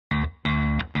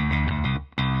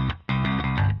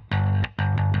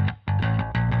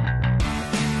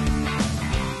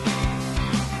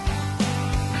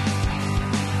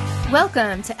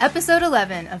Welcome to episode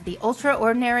 11 of the Ultra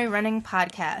Ordinary Running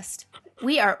Podcast.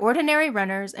 We are ordinary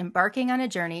runners embarking on a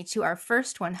journey to our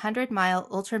first 100-mile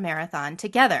ultra marathon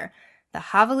together, the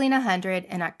Javelina 100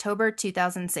 in October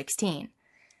 2016.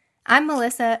 I'm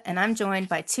Melissa, and I'm joined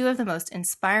by two of the most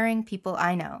inspiring people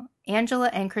I know, Angela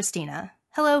and Christina.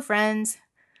 Hello, friends.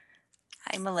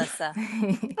 Hi, Melissa.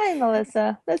 Hi,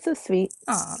 Melissa. That's so sweet.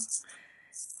 Aw.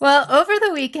 Well, over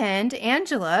the weekend,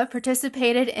 Angela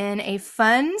participated in a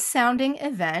fun-sounding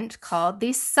event called the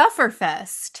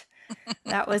Sufferfest.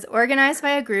 That was organized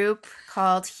by a group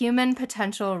called Human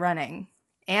Potential Running.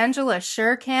 Angela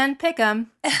sure can pick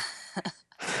 'em.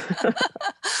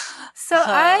 So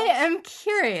I am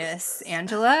curious,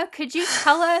 Angela, could you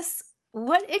tell us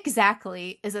what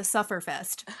exactly is a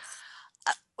Sufferfest?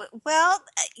 Well,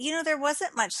 there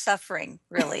wasn't much suffering,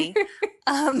 really.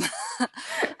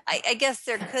 I guess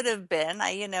there could have been.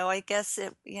 I guess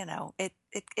it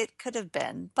could have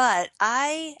been. But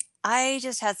I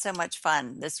just had so much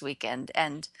fun this weekend,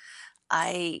 and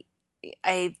I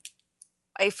I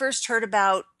I first heard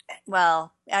about.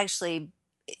 Well, actually,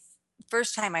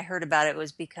 first time I heard about it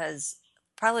was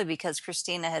probably because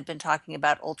Christina had been talking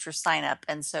about Ultra Sign Up,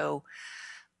 and so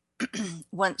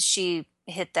once she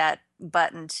hit that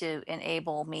button to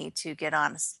enable me to get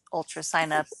on Ultra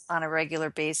Sign Up on a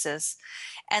regular basis.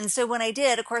 And so when I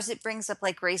did, of course, it brings up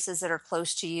like races that are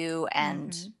close to you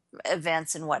and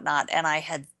events and whatnot. And I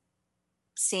had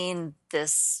seen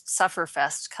this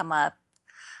Sufferfest come up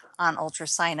on Ultra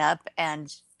Sign Up,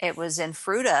 and it was in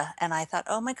Fruta. And I thought,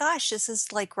 oh my gosh, this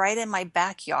is like right in my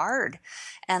backyard.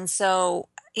 And so,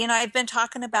 I've been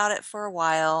talking about it for a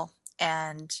while,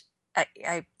 and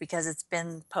because it's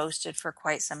been posted for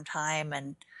quite some time,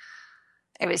 and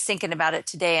I was thinking about it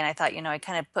today, and I thought, I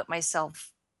kind of put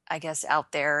myself, I guess,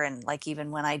 out there. And like,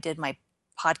 even when I did my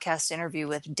podcast interview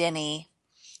with Denny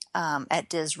at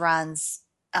Diz Runs,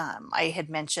 I had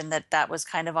mentioned that was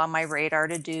kind of on my radar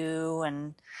to do.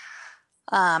 And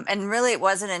really it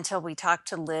wasn't until we talked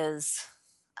to Liz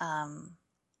on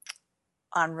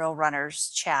Real Runners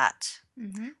Chat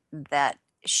that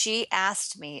she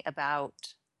asked me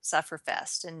about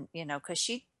Sufferfest, and because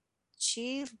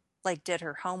she like did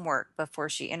her homework before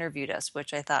she interviewed us,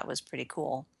 which I thought was pretty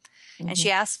cool. And she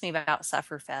asked me about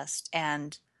Sufferfest,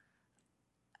 and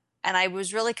I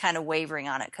was really kind of wavering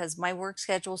on it because my work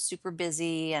schedule is super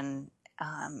busy, and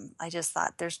I just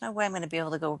thought there's no way I'm going to be able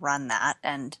to go run that.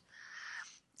 And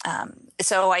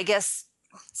so anyways,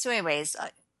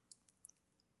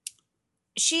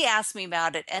 she asked me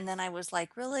about it, and then I was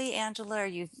like, really, Angela, are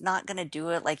you not going to do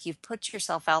it? Like, you've put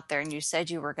yourself out there and you said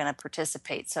you were going to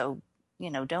participate, so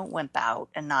don't wimp out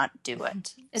and not do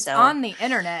it. It's on the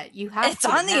internet. You have it's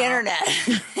on the internet.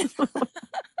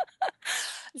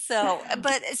 So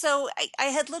I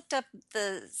had looked up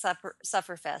the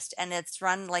Sufferfest, and it's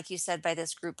run, like you said, by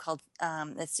this group called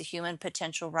it's the Human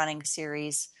Potential Running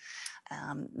Series.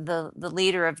 The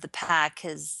leader of the pack,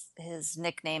 his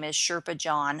nickname is Sherpa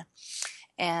John,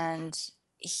 and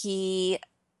the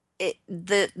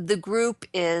group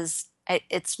is,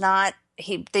 it's not,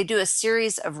 they do a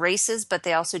series of races, but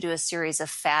they also do a series of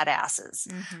fat asses,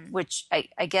 which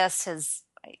I guess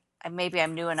maybe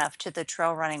I'm new enough to the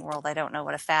trail running world. I don't know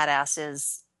what a fat ass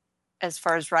is as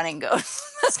far as running goes.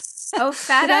 Oh,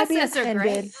 fat asses are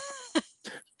great.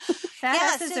 Fat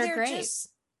asses are great.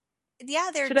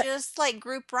 They're just like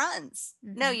group runs.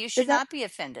 No, you should not be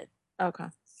offended. Okay.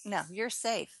 No, you're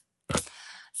safe.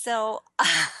 So,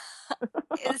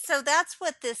 so that's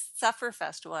what this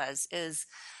Sufferfest was.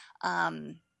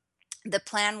 The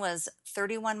plan was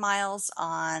 31 miles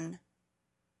on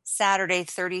Saturday,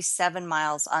 37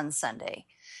 miles on Sunday.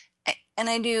 And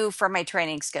I knew from my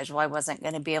training schedule I wasn't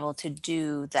going to be able to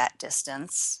do that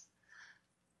distance.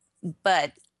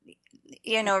 But,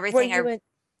 everything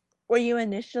Were you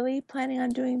initially planning on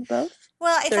doing both?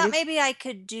 Well, I thought maybe I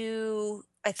could do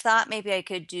the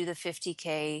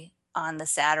 50K on the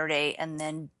Saturday, and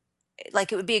then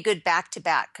like it would be a good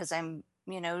back-to-back because I'm,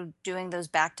 doing those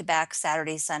back-to-back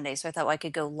Saturday, Sunday. So I thought, well, I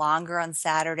could go longer on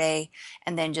Saturday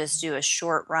and then just do a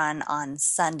short run on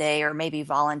Sunday, or maybe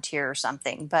volunteer or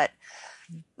something. But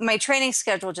my training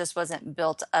schedule just wasn't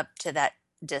built up to that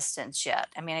distance yet.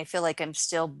 I mean, I feel like I'm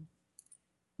still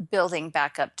building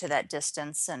back up to that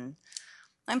distance, and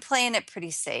I'm playing it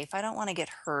pretty safe. I don't want to get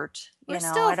hurt. We're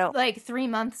still like 3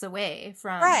 months away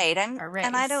from our race.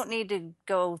 And I don't need to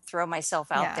go throw myself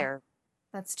out there.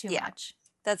 That's too much.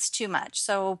 That's too much.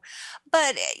 So,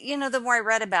 but the more I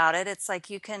read about it, it's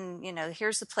like you can,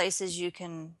 here's the places you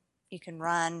can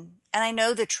run, and I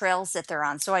know the trails that they're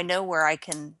on, so I know where I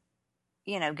can,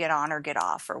 get on or get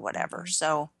off or whatever.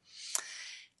 So,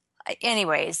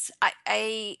 anyways,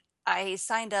 I I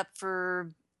signed up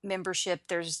for membership.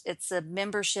 It's a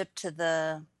membership to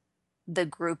the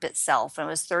group itself, and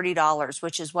it was $30,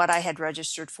 which is what I had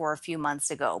registered for a few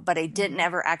months ago, but I didn't Mhm.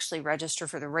 ever actually register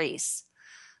for the race.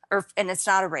 And it's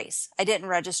not a race. I didn't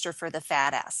register for the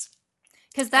fat ass.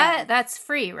 Because And that's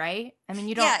free, right? I mean,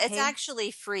 you yeah, don't it's pay.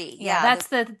 actually free. Yeah, Yeah, that's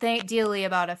the dealy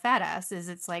about a fat ass is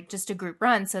it's like just a group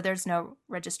run, so there's no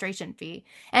registration fee,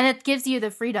 and it gives you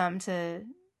the freedom to,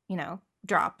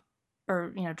 drop or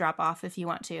drop off if you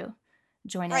want to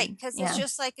join right, in. because it's Yeah,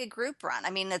 just like a group run.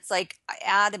 I mean, it's like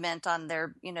adamant on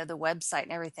their, the website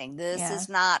and everything. This yeah. is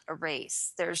not a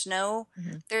race.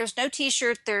 Mhm. There's no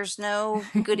t-shirt, there's no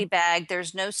goodie bag,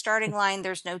 there's no starting line,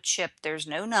 there's no chip, there's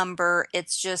no number.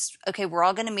 It's just, okay, we're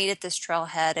all going to meet at this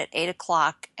trailhead at 8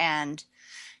 o'clock and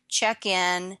check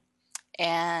in.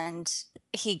 And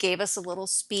he gave us a little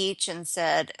speech and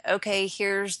said, okay,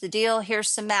 here's the deal. Here's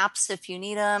some maps if you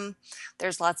need them.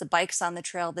 There's lots of bikes on the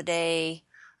trail today.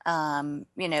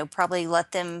 Probably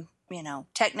let them,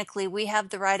 technically we have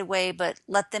the right of way, but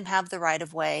let them have the right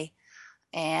of way.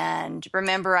 And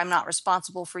remember, I'm not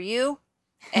responsible for you.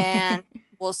 And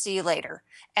we'll see you later.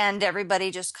 And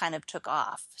everybody just kind of took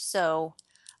off. So,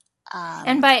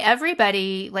 And um, by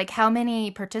everybody, like how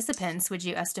many participants would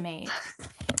you estimate?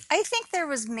 I think there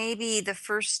was maybe the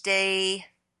first day,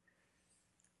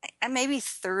 maybe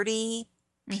 30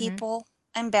 Mm-hmm. people.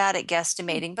 I'm bad at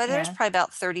guesstimating, but there's Yeah. probably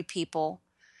about 30 people.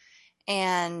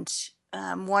 And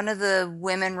one of the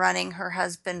women running, her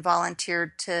husband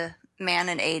volunteered to man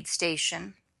an aid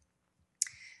station.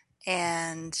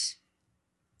 And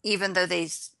even though they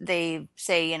say,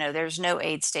 there's no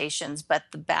aid stations, but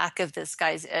the back of this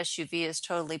guy's SUV is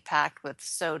totally packed with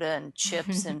soda and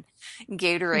chips and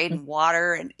Gatorade and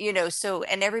water, and so,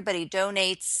 and everybody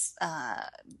donates,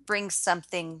 brings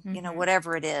something, Mm-hmm.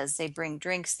 whatever it is. They bring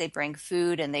drinks, they bring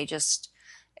food, and they just,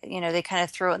 they kind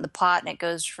of throw it in the pot, and it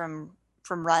goes from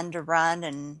run to run,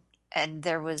 and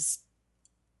there was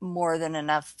more than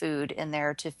enough food in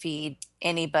there to feed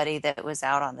anybody that was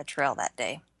out on the trail that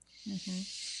day. Mm-hmm.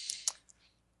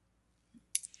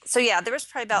 So yeah, there was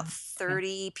probably about Okay.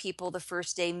 30 people the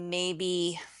first day,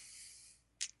 maybe.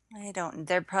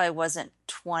 There probably wasn't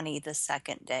 20 the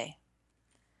second day.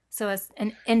 So it's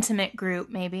an intimate group,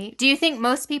 maybe. Do you think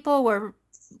most people were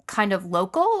kind of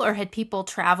local, or had people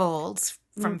traveled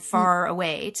from Mm-mm. far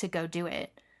away to go do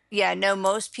it? Yeah, no,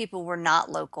 most people were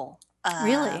not local.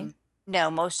 Really?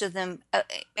 No, most of them,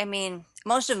 I mean,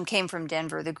 most of them came from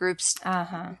Denver. The group's Uh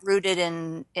huh. rooted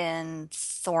in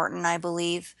Thornton, I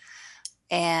believe.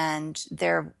 And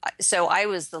so I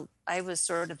was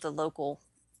sort of the local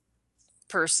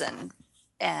person.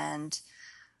 And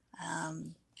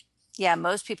um, yeah,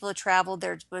 most people had traveled.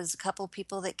 There was a couple of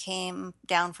people that came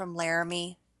down from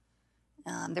Laramie.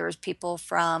 There was people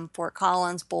from Fort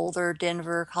Collins, Boulder,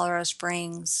 Denver, Colorado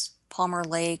Springs, Palmer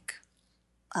Lake,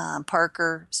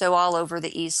 Parker, so all over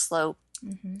the East Slope.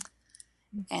 Mm-hmm.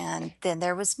 And then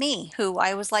there was me, who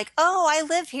I was like, "Oh, I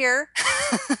live here."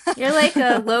 You're like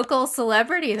a local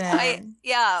celebrity then.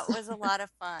 Yeah, it was a lot of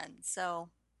fun. So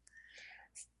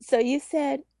So you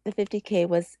said the 50K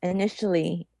was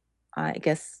initially, I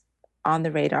guess, on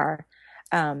the radar.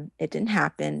 It didn't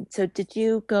happen. So did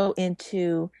you go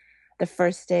into the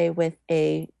first day with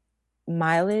a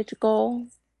mileage goal?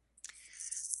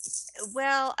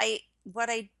 well, I what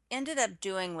I ended up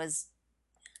doing was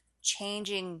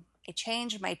I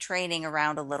changed my training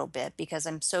around a little bit because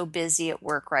I'm so busy at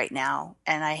work right now,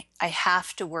 and I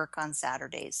have to work on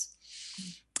Saturdays.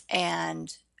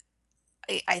 And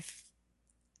I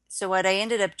so what I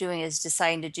ended up doing is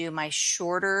deciding to do my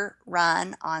shorter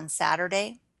run on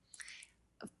Saturday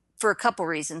for a couple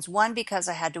reasons. One, because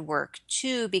I had to work.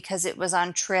 Two, because it was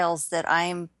on trails that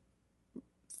I'm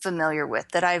familiar with,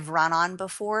 that I've run on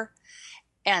before.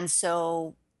 And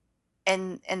so,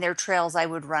 and they're trails I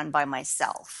would run by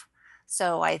myself.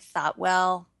 So I thought,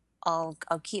 well, I'll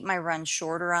keep my run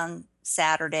shorter on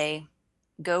Saturday,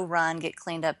 go run, get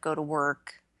cleaned up, go to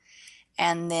work,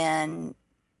 and then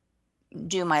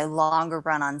do my longer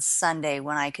run on Sunday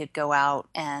when I could go out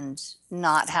and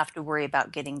not have to worry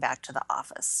about getting back to the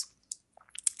office.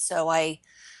 So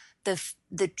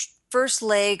the first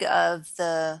leg of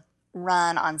the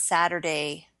run on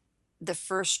Saturday, the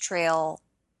first trail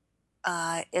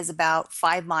is about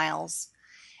 5 miles,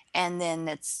 and then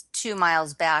it's 2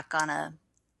 miles back on a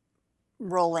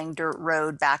rolling dirt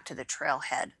road back to the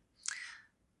trailhead.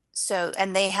 So,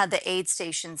 and they had the aid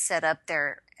station set up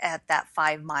there at that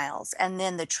 5 miles, and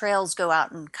then the trails go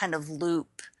out and kind of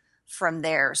loop from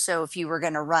there. So if you were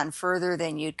going to run further,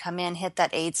 then you'd come in, hit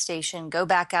that aid station, go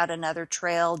back out another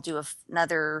trail, do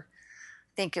another,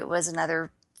 I think it was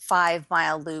another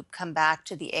 5-mile loop, come back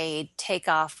to the aid, take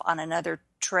off on another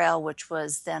trail, which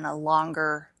was then a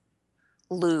longer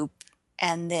loop,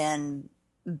 and then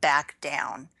back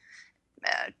down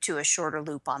to a shorter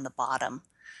loop on the bottom.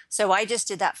 So I just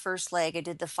did that first leg. I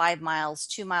did the 5 miles,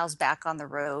 2 miles back on the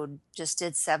road, just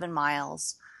did 7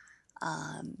 miles.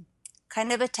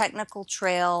 Kind of a technical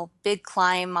trail, big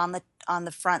climb on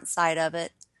the front side of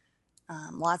it,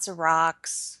 lots of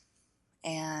rocks,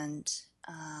 and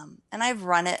I've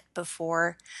run it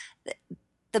before.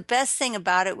 The best thing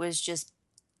about it was just,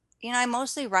 I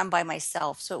mostly run by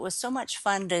myself, so it was so much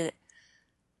fun to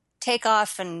take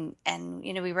off and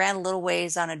we ran a little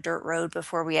ways on a dirt road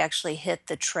before we actually hit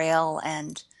the trail,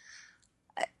 and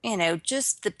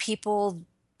just the people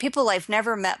I've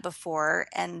never met before,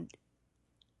 and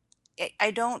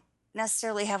I don't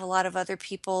necessarily have a lot of other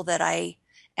people that I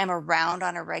am around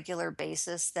on a regular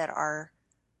basis that are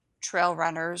trail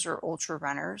runners or ultra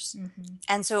runners. Mm-hmm.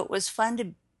 And so it was fun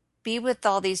to be with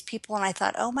all these people, and I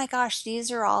thought, oh my gosh,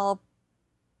 these are all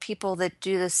people that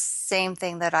do the same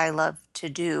thing that I love to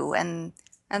do, and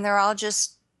they're all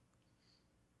just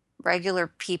regular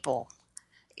people,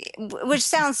 which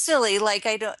sounds silly, like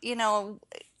I don't,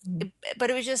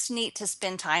 but it was just neat to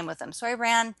spend time with them. So I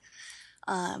ran.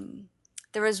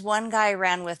 There was one guy I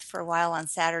ran with for a while on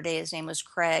Saturday. His name was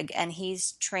Craig, and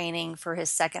he's training for his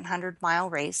second 100-mile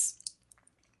race.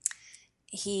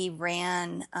 He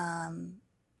ran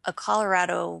a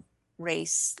Colorado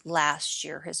race last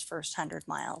year, his first 100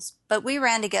 miles. But we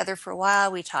ran together for a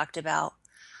while. We talked about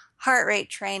heart rate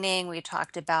training. We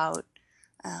talked about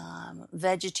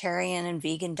vegetarian and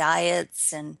vegan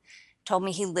diets, and told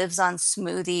me he lives on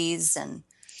smoothies, and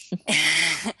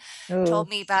told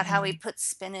me about how he puts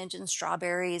spinach and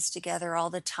strawberries together all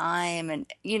the time.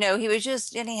 And, he was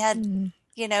just, and he had,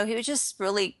 he was just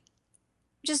really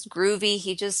just groovy.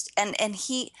 He just,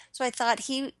 so I thought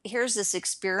here's this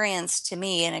experience to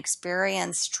me, an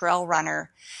experienced trail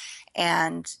runner.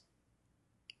 And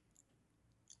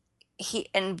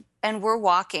we're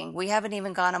walking. We haven't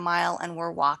even gone a mile, and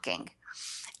we're walking.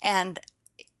 And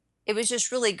it was just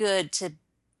really good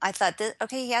I thought that,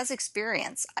 okay, he has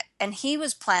experience, and he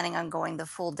was planning on going the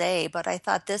full day, but I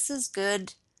thought, this is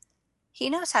good.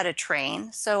 He knows how to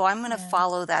train, so I'm going to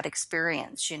follow that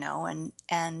experience,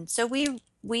 and so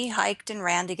we hiked and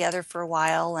ran together for a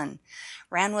while, and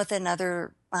ran with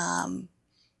another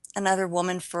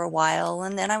woman for a while,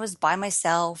 and then I was by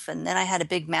myself, and then I had a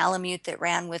big Malamute that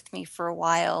ran with me for a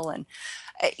while, and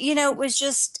it was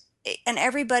just, and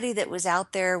everybody that was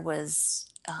out there was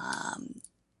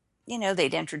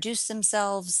they'd introduce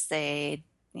themselves, they'd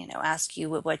ask you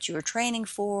what you were training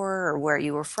for or where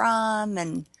you were from,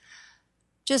 and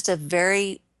just a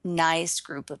very nice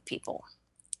group of people.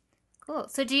 Cool.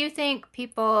 So do you think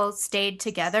people stayed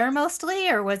together mostly,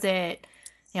 or was it,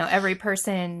 every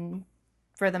person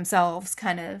for themselves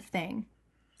kind of thing?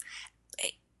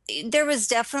 There was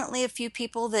definitely a few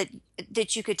people that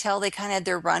you could tell they kind of had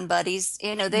their run buddies.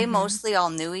 They mostly all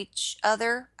knew each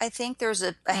other. I think there's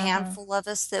a handful of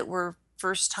us that were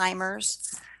first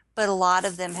timers, but a lot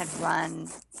of them had run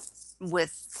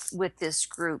with this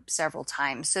group several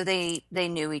times, so they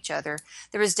knew each other.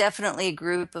 There was definitely a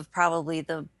group of probably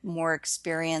the more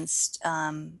experienced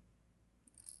men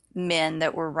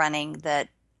that were running that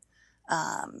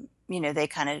they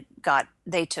kind of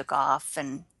they took off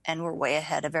and were way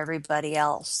ahead of everybody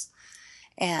else,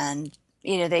 and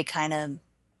they kind of,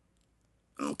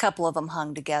 a couple of them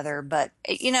hung together, but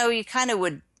you kind of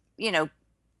would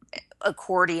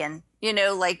accordion,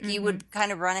 like you would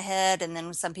kind of run ahead, and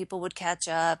then some people would catch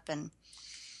up. And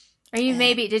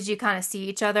did you kind of see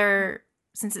each other,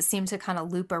 since it seemed to kind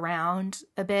of loop around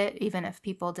a bit, even if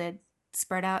people did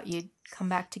spread out, you'd come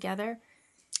back together?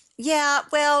 Yeah,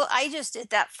 well, I just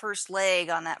did that first leg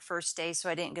on that first day,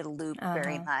 so I didn't get a loop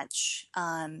very much.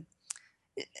 On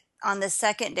the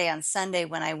second day, on Sunday,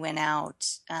 when I went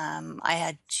out, I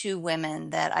had 2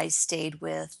 women that I stayed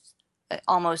with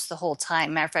almost the whole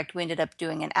time. Matter of fact, we ended up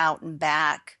doing an out and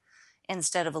back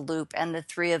instead of a loop, and the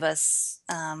 3 of us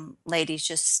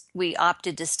ladies we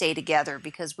opted to stay together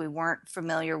because we weren't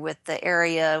familiar with the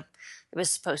area. It was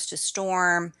supposed to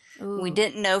storm. Ooh. We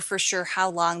didn't know for sure how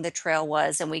long the trail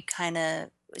was, and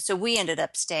so we ended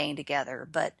up staying together.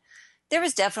 But there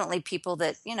was definitely people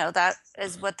that, that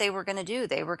is what they were going to do.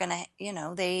 They were going to,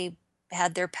 they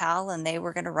had their pal, and they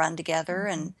were going to run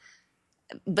together.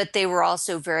 But they were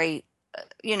also very,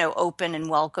 open and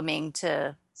welcoming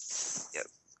to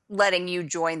letting you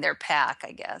join their pack,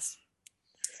 I guess.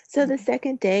 So the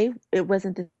second day, it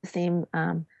wasn't the same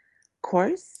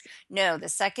course? No, the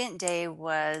second day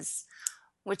was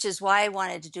which is why I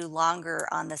wanted to do longer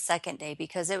on the second day,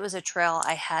 because it was a trail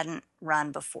I hadn't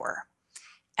run before.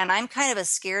 And I'm kind of a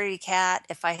scaredy cat.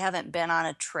 If I haven't been on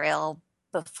a trail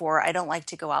before, I don't like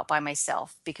to go out by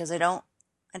myself because I don't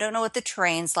know what the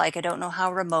terrain's like. I don't know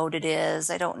how remote it is.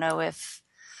 I don't know if,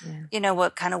 Yeah.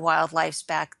 what kind of wildlife's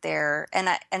back there.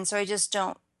 And so I just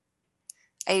don't,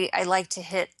 I like to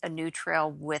hit a new trail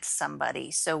with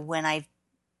somebody. So when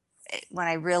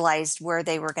I realized where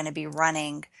they were going to be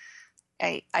running,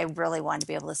 I really wanted to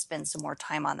be able to spend some more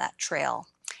time on that trail.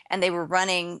 And they were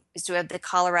running, so we have the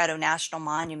Colorado National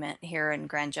Monument here in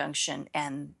Grand Junction,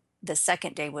 and the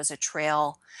second day was a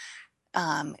trail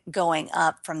going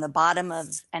up from the bottom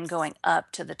of and going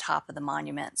up to the top of the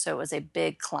monument. So it was a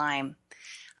big climb.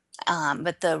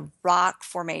 But the rock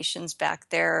formations back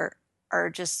there are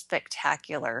just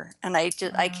spectacular, and I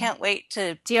Wow. can't wait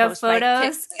to Do you have post my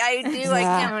photos? I do. Yeah. I I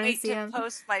can't want to wait see to them.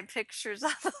 post my pictures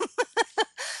of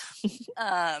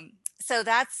them. So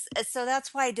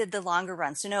that's why I did the longer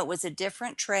run. So no, it was a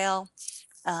different trail,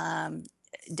 um,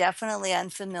 definitely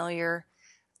unfamiliar,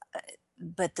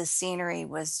 but the scenery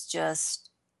was just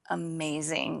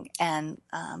amazing, and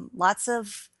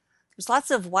there's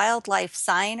lots of wildlife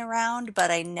sign around,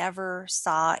 but I never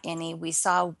saw any. We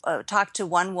saw talked to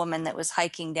one woman that was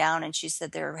hiking down, and she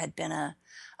said there had been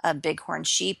a bighorn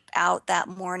sheep out that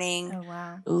morning. Oh,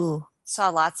 wow. Ooh. Saw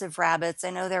lots of rabbits. I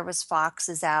know there was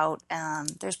foxes out.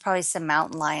 There's probably some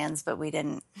mountain lions, but we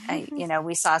didn't.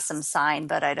 We saw some sign,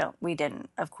 but I don't. We didn't.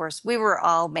 Of course, we were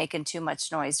all making too much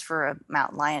noise for a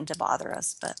mountain lion to bother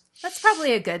us. But That's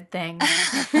probably a good thing.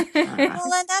 well,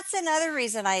 and that's another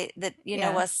reason Yeah.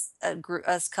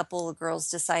 us couple of girls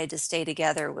decided to stay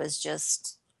together was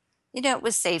just, it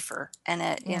was safer, and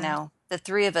Yeah. the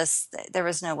three of us. There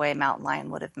was no way a mountain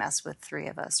lion would have messed with three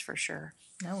of us for sure.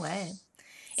 No way.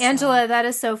 So Angela, that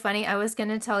is so funny. I was going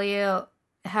to tell you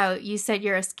how you said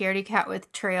you're a scaredy cat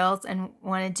with trails and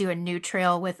want to do a new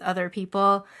trail with other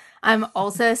people. I'm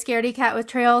also a scaredy cat with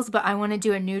trails, but I want to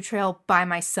do a new trail by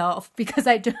myself because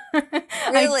I do,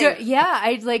 really, yeah,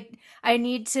 I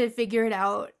need to figure it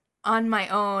out on my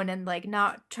own and like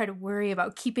not try to worry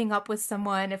about keeping up with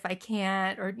someone if I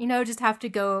can't, or, just have to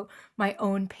go my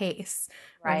own pace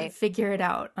or right? figure it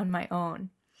out on my own,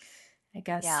 I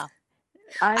guess. Yeah,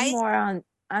 I'm I more on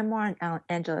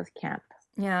Angela's camp.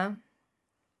 Yeah.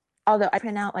 Although I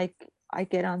print out like I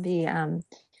get on the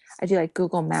I do like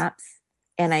Google Maps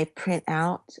and I print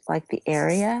out like the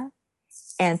area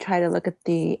and try to look at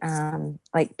the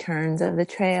like turns of the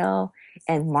trail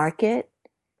and mark it.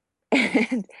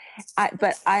 And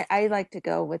I like to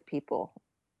go with people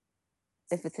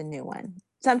if it's a new one.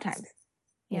 Sometimes,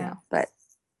 Yeah. but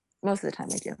most of the time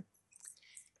I do.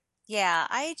 Yeah,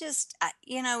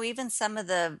 even some of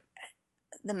the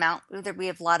mountain, we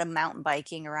have a lot of mountain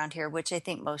biking around here, which I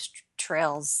think most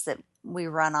trails that we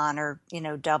run on are,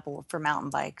 double for mountain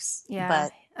bikes. Yeah,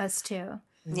 But us too.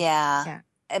 yeah, Yeah.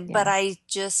 but Yeah. I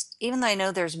just, even though I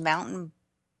know there's mountain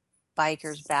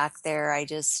bikers back there,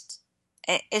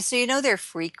 so they're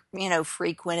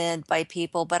frequented by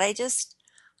people, but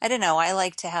I don't know. I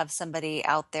like to have somebody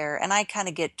out there, and I kind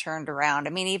of get turned around. I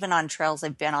mean, even on trails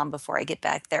I've been on before, I get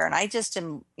back there and I just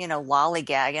am,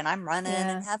 lollygagging. I'm running Yeah.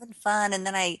 and having fun. And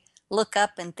then I look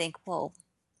up and think, whoa,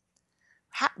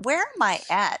 where am I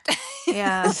at?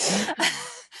 Yeah.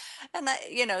 And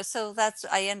so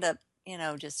I end up,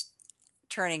 just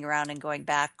turning around and going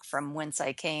back from whence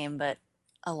I came, but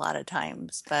a lot of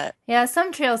times, but Yeah,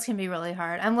 some trails can be really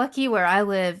hard. I'm lucky where I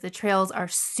live, the trails are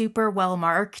super well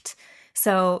marked.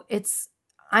 So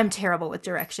I'm terrible with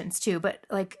directions too, but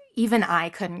like even I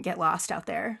couldn't get lost out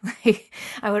there. Like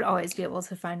I would always be able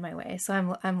to find my way. So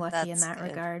I'm lucky in that's that good.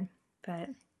 regard. But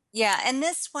Yeah. And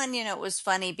this one, it was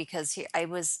funny because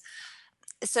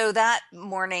so that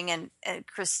morning, and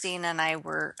Christine and I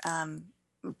were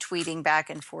tweeting back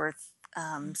and forth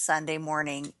Sunday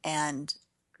morning, and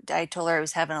I told her I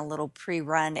was having a little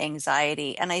pre-run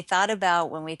anxiety, and I thought about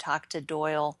when we talked to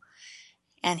Doyle,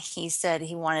 and he said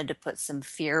he wanted to put some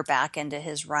fear back into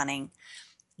his running.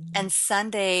 And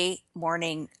Sunday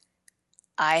morning,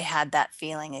 I had that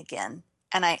feeling again,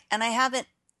 and I haven't.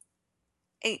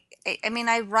 I mean,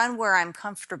 I run where I'm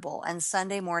comfortable, and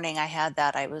Sunday morning I had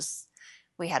that.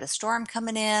 We had a storm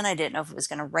coming in. I didn't know if it was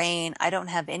going to rain. I don't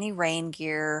have any rain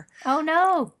gear. oh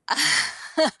no.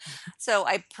 So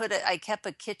I kept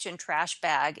a kitchen trash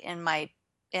bag in my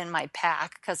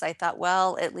pack, because I thought,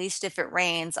 well, at least if it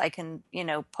rains, I can,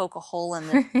 poke a hole and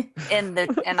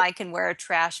I can wear a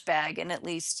trash bag and at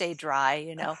least stay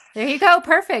dry. There you go.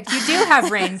 Perfect. You do have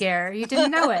rain gear. You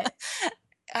didn't know it.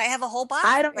 I have a whole box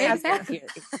I of don't rain have rain Exactly. gear.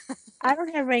 gear. I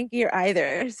don't have rain gear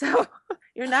either. So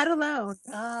You're not alone.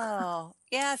 Oh,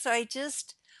 yeah. So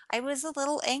I was a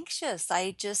little anxious.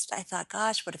 I thought,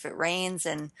 gosh, what if it rains?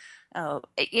 And,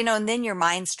 and then your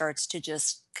mind starts to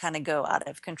just kind of go out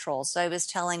of control. So I was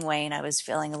telling Wayne I was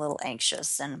feeling a little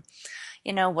anxious. And,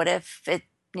 what if it,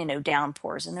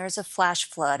 downpours and there's a flash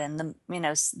flood and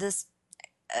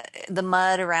the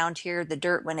mud around here, the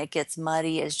dirt when it gets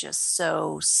muddy is just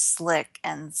so slick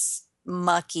and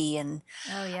mucky. And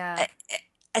Oh yeah.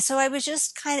 I, so I was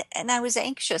just and I was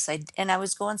anxious. And I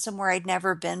was going somewhere I'd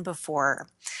never been before.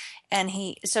 And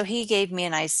he gave me a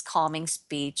nice calming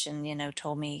speech and,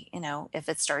 told me, if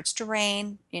it starts to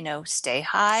rain, stay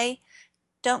high,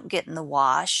 don't get in the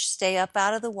wash, stay up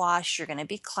out of the wash. You're going to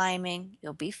be climbing.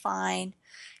 You'll be fine,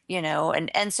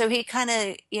 and so he kind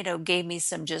of, gave me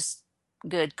some just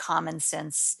good common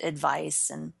sense advice.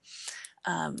 And,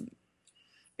 um,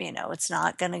 it's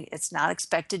not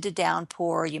expected to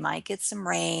downpour. You might get some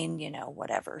rain,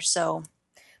 whatever. So,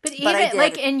 But but I even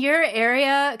like did. in your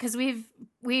area, because we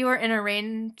were in a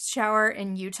rain shower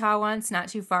in Utah once, not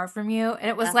too far from you, and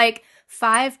it was uh, like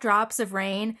 5 drops of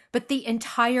rain, but the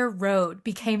entire road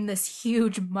became this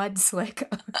huge mud slick.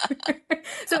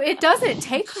 So it doesn't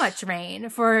take much rain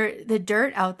for the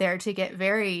dirt out there to get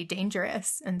very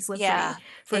dangerous and slippery, yeah,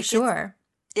 for it gets sure.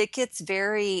 it gets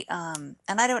very and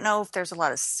I don't know if there's a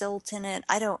lot of silt in it.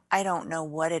 I don't know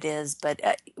what it is, but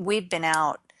we've been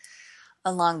out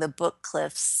along the Book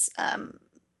Cliffs,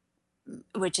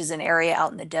 which is an area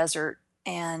out in the desert.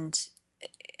 And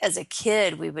as a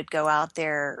kid, we would go out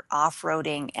there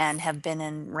off-roading and have been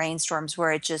in rainstorms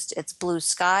where it's blue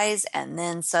skies and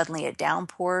then suddenly it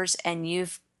downpours and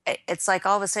it's like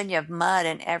all of a sudden you have mud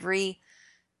in every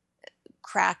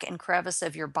crack and crevice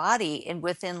of your body and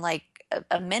within like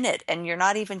a minute, and you're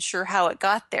not even sure how it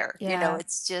got there. Yeah.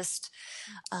 It's just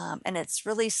and it's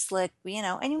really slick,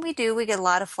 and we get a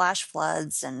lot of flash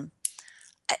floods. And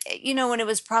when it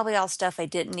was probably all stuff I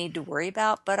didn't need to worry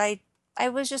about, but I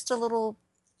was just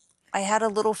I had a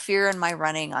little fear in my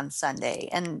running on Sunday.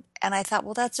 And I thought,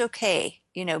 well, that's okay,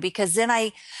 because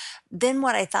then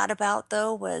what I thought about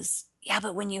though was, yeah,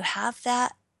 but when you have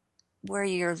that where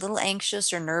you're a little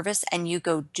anxious or nervous and you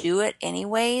go do it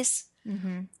anyways,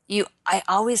 Mm-hmm. I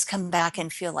always come back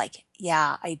and feel like,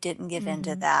 yeah, I didn't give in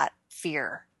to Mm-hmm. that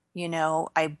fear.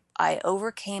 I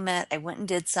overcame it. I went and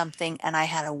did something and I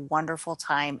had a wonderful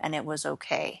time and it was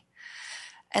okay.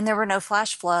 And there were no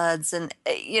flash floods. And,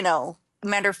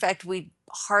 matter of fact, we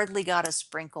hardly got a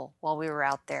sprinkle while we were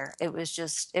out there. It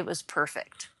was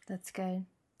perfect. That's good.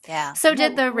 Yeah. So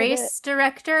did What the would it? race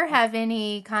director have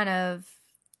any kind of,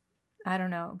 I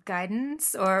don't know,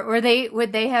 guidance, or they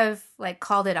would they have like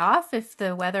called it off if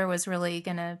the weather was really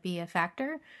gonna be a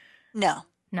factor? No,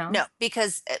 No, no,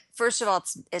 because first of all,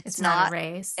 it's not a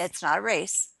race. it's not a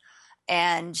race,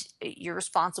 and you're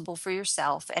responsible for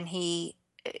yourself. And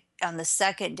on the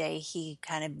second day, he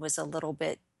kind of was a little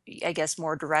bit, I guess,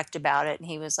 more direct about it. And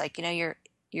he was like,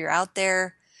 you're out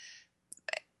there.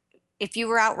 If you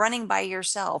were out running by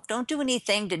yourself, don't do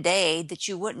anything today that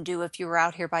you wouldn't do if you were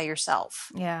out here by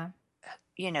yourself. Yeah.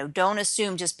 Don't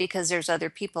assume just because there's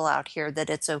other people out here that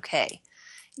it's okay.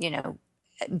 You know,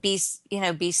 be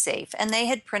safe. And they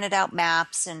had printed out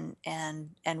maps and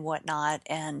whatnot.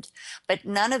 And but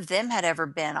none of them had ever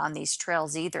been on these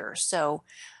trails either. So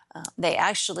he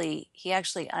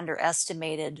actually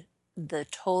underestimated the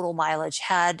total mileage.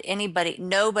 Had anybody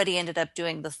Nobody ended up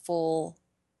doing the full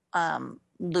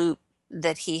loop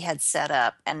that he had set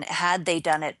up, and had they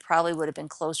done it, probably would have been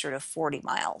closer to 40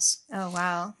 miles. Oh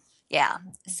wow. Yeah.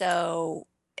 So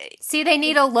See, they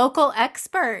need a local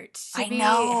expert to I be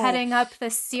know. heading up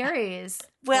this series for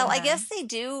Well, I guess him.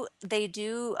 they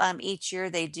do each year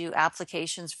they do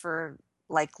applications for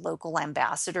like local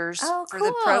ambassadors Oh, for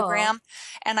the cool. program.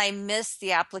 And I missed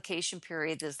the application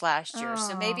period this last year.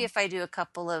 So maybe Oh, if I do a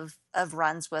couple of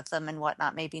runs with them and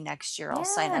whatnot, maybe next year I'll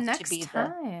sign yeah, up to next be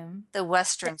time. the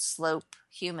Western Slope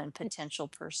human potential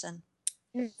person.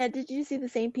 Now, did you see the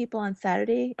same people on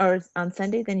Saturday or on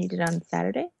Sunday than you did on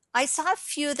Saturday? I saw a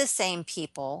few of the same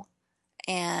people,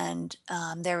 and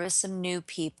there was some new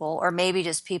people, or maybe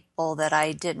just people that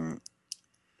I just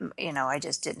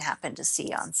didn't happen to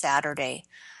see on Saturday.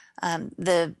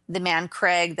 The man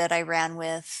Craig that I ran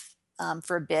with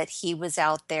for a bit, he was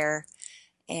out there.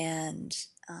 And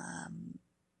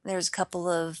there's a couple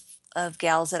of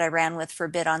gals that I ran with for a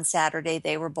bit on Saturday.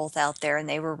 They were both out there and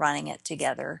they were running it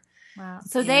together. Wow.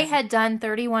 So they And had done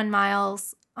 31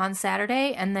 miles on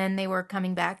Saturday and then they were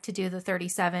coming back to do the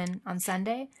 37 on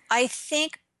Sunday. I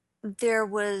think there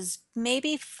was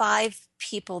maybe 5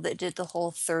 people that did the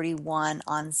whole 31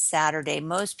 on Saturday.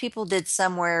 Most people did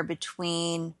somewhere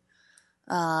between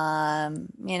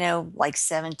like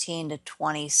 17 to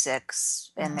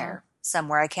 26 in Uh-huh. there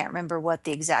somewhere. I can't remember what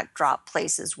the exact drop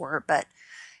places were, but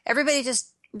everybody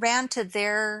just ran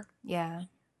Yeah.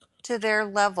 to their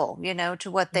level,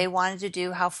 to what they wanted to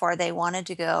do, how far they wanted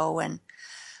to go. And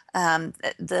um,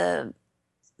 the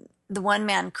the one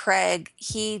man, Craig,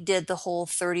 he did the whole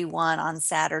 31 on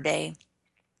Saturday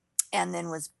and then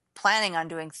was planning on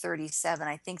doing 37.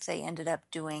 I think they ended up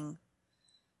doing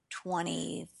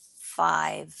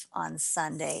 25 on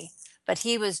Sunday, but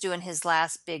he was doing his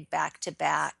last big back to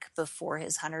back before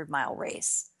his 100-mile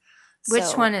race. Which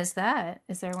So one is that?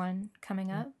 Is there one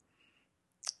coming up?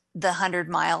 the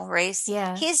 100-mile race,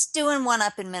 Yeah. he's doing one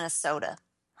up in Minnesota,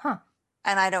 Huh.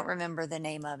 and I don't remember the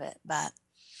name of it, but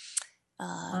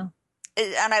Wow.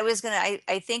 and I was gonna,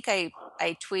 I think I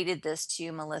tweeted this to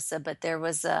you, Melissa, but there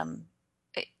was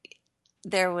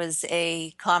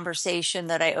a conversation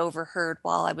that I overheard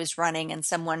while I was running, and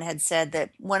someone had said that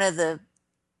one of the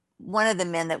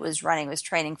men that was running was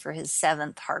training for his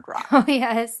seventh hard rock. Oh,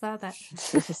 yeah, I saw that.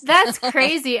 That's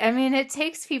crazy. I mean, it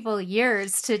takes people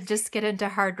years to just get into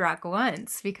hard rock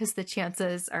once because the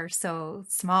chances are so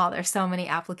small. There's so many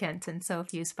applicants and so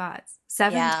few spots.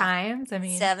 Seven Yeah, times? I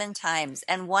mean, 7 times.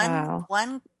 And one Wow.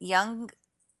 one young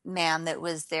man that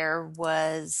was there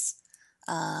was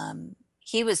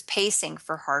he was pacing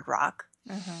for hard rock.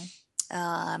 uh-huh.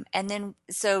 And then,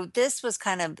 so this was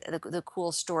kind of the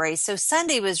cool story. So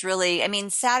Sunday was really, I mean,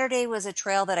 Saturday was a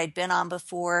trail that I'd been on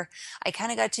before. I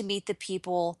kind of got to meet the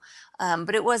people,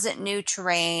 but it wasn't new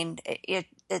terrain.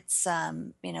 It's, a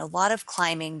lot of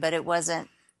climbing, but it wasn't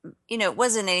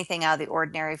anything out of the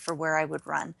ordinary for where I would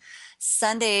run.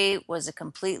 Sunday was a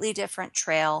completely different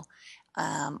trail.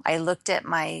 I looked at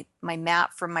my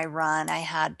map for my run.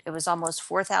 It was almost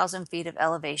 4,000 feet of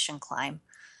elevation climb.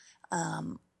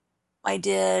 I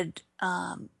did,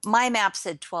 my map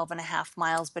said 12 and a half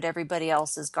miles, but everybody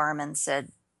else's Garmin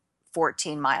said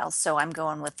 14 miles. So I'm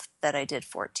going with that I did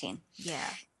 14. Yeah.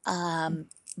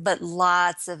 But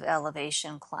lots of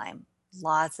elevation climb,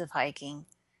 lots of hiking.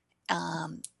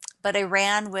 But I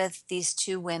ran with these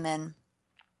two women,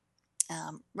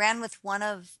 ran with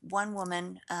one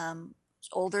woman,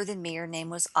 older than me. Her name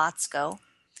was Otsko.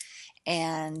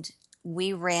 And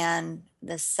we ran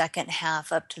the second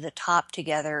half up to the top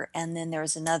together. And then there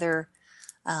was another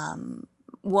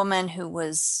woman who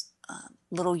was a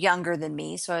little younger than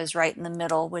me. So I was right in the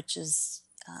middle, which is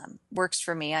works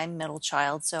for me. I'm middle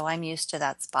child, so I'm used to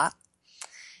that spot.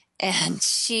 And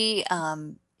she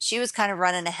was kind of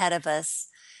running ahead of us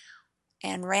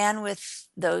and ran with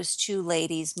those two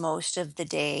ladies most of the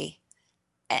day,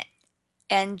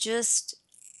 and just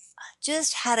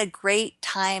had a great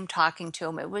time talking to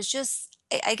them. It was just,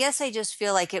 I guess I just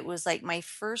feel like it was like my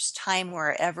first time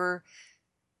where I ever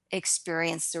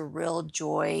experienced the real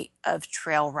joy of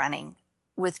trail running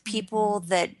with people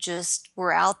that just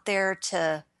were out there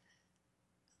to,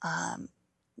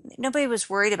 nobody was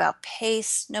worried about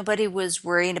pace. Nobody was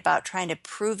worried about trying to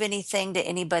prove anything to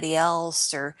anybody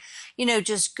else, or,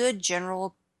 just good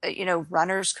general,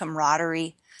 runner's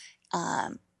camaraderie.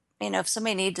 If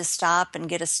somebody needed to stop and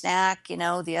get a snack,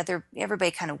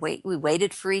 everybody kind of we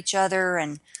waited for each other.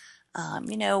 And,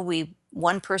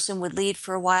 one person would lead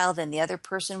for a while, then the other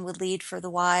person would lead for the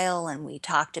while. And we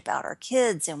talked about our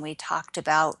kids, and we talked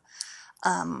about,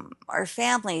 our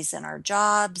families and our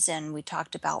jobs, and we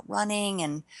talked about running.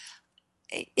 And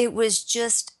it was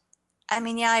just, I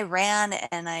mean, yeah, I ran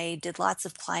and I did lots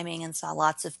of climbing and saw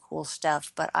lots of cool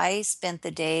stuff, but I spent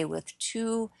the day with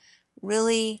two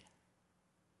really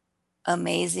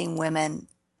amazing women,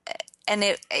 and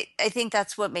I think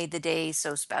that's what made the day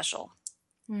so special.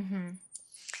 Mm-hmm.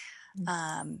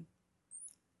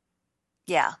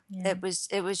 Yeah, Yeah. it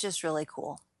was just really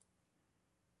cool.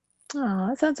 Oh,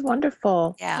 that sounds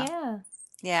wonderful. Yeah,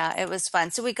 it was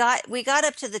fun. So we got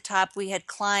up to the top. We had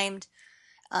climbed,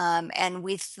 and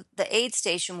the aid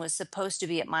station was supposed to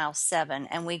be at mile 7,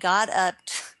 and we got up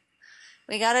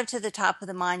to the top of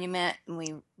the monument,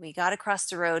 and we got across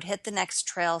the road, hit the next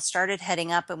trail, started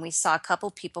heading up, and we saw a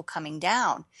couple people coming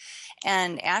down.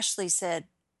 And Ashley said,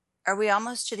 "Are we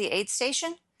almost to the aid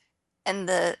station?" And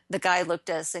the guy looked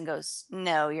at us and goes,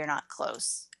 "No, you're not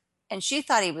close." And she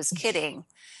thought he was kidding.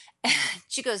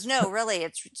 She goes, "No, really,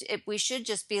 we should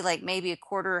just be like maybe a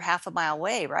quarter, half a mile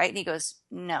away, right?" And he goes,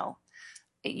 "No,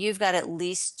 you've got at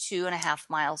least 2.5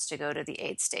 miles to go to the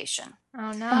aid station."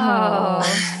 Oh, no.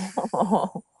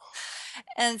 Oh.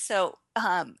 And so,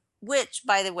 which,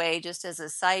 by the way, just as a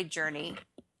side journey,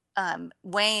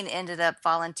 Wayne ended up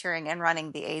volunteering and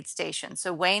running the aid station.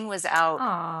 So Wayne was out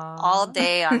all Aw.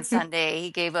 day on Sunday. He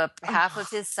gave up half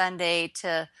of his Sunday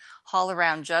to haul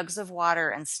around jugs of water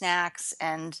and snacks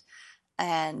and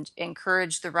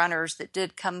encourage the runners that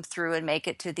did come through and make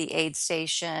it to the aid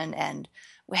station. And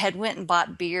we had went and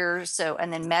bought beer,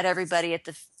 and then met everybody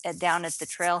down at the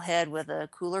trailhead with a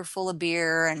cooler full of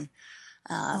beer. And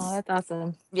Oh, that's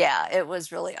awesome. yeah, it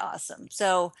was really awesome.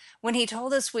 So when he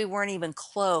told us we weren't even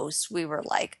close, we were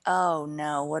like, oh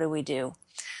no, what do we do?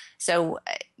 So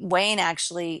Wayne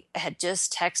actually had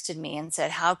just texted me and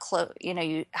said, how close,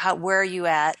 where are you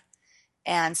at?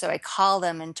 And so I called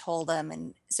him and told him.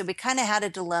 And so we kind of had a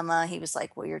dilemma. He was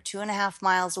like, well, you're 2.5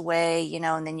 miles away,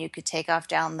 and then you could take off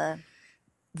down the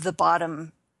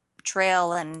bottom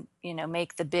trail and,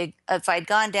 make the big, if I'd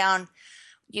gone down,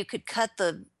 you could cut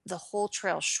the whole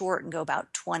trail short and go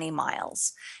about 20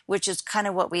 miles, which is kind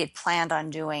of what we had planned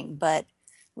on doing, but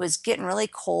it was getting really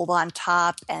cold on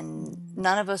top and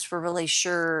none of us were really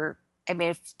sure. I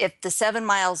mean, if the 7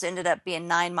 miles ended up being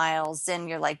 9 miles, then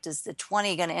you're like, does the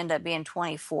 20 going to end up being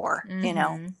 24,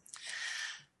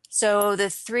 So the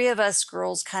three of us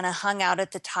girls kind of hung out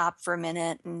at the top for a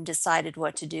minute and decided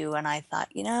what to do. And I thought,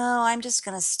 I'm just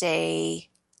going to stay.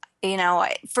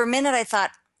 For a minute I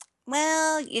thought,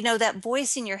 well, that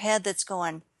voice in your head that's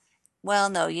going, well,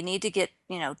 no, you need to get,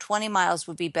 20 miles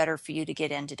would be better for you to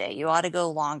get in today. You ought to go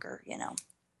longer,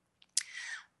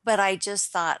 But I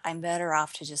just thought I'm better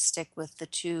off to just stick with the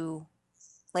two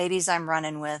ladies I'm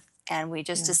running with. And we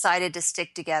just decided to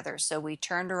stick together. So we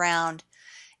turned around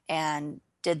and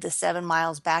did the 7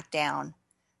 miles back down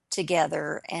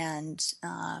together. And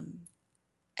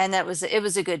it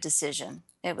was a good decision.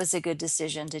 It was a good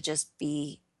decision to just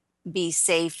be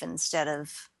safe instead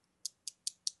of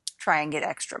try and get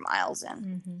extra miles in.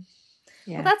 Mm-hmm.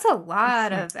 Yeah. Well, that's a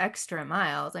lot of extra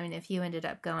miles. I mean, if you ended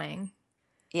up going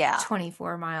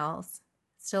 24 miles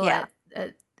still at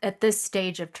this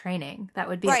stage of training, that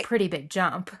would be a pretty big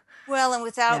jump. Well, and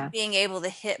without being able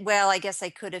to I guess I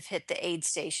could have hit the aid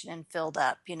station and filled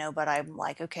up, but I'm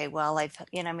like, okay, well, I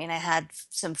had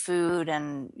some food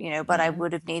and, but I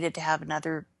would have needed to have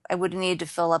I would have needed to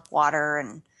fill up water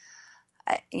and,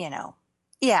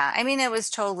 it was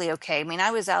totally okay. I mean,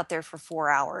 I was out there for 4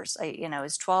 hours. It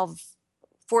was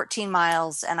 14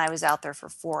 miles and I was out there for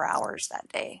 4 hours that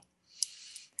day.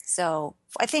 So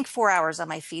I think 4 hours on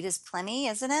my feet is plenty,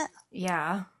 isn't it?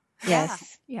 Yeah.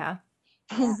 Yes. Yeah.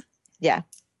 Yeah.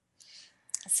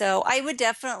 So I would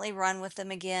definitely run with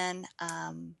them again.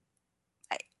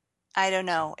 I don't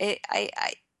know.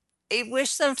 I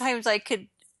wish sometimes I could,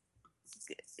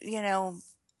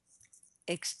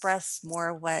 express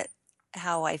more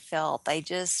how I felt.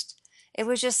 It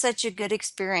was just such a good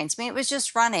experience. I mean, it was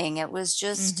just running. It was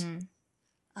just,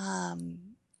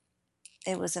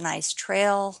 it was a nice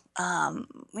trail.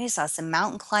 We saw some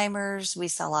mountain climbers. We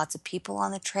saw lots of people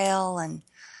on the trail, and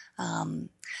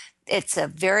it's a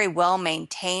very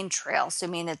well-maintained trail. So, I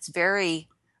mean, it's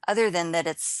other than that,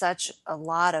 it's such a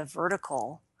lot of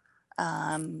vertical.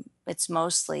 It's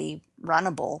mostly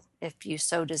runnable if you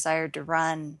so desired to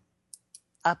run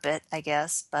up it, I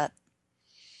guess. But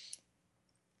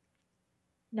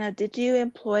now, did you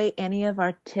employ any of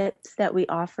our tips that we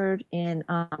offered in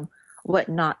what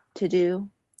not to do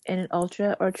in an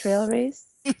ultra or trail race?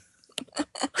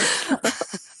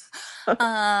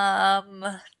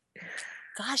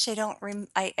 Gosh, I don't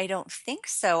think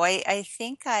so. I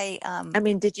think I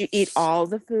mean, did you eat all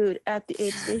the food at the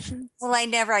aid station? Well, I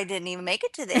didn't even make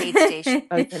it to the aid station.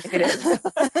 Oh,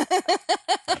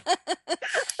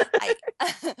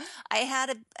 I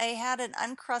had an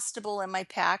Uncrustable in my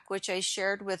pack, which I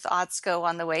shared with Otsko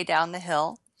on the way down the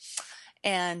hill,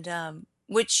 and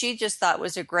which she just thought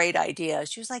was a great idea.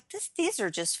 She was like, these are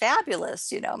just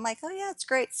fabulous, I'm like, oh yeah, it's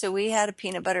great. So we had a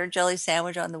peanut butter and jelly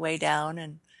sandwich on the way down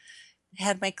and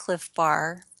had my Cliff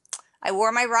Bar. I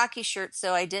wore my Rocky shirt,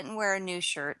 so I didn't wear a new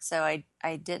shirt. So I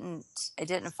didn't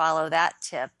follow that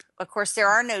tip. Of course, there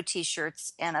are no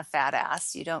t-shirts and a fat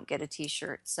ass. You don't get a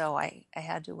t-shirt. So I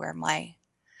had to wear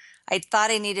I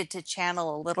thought I needed to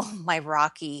channel a little my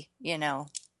Rocky,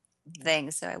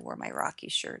 thing. So I wore my Rocky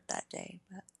shirt that day.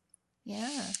 But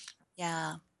yeah.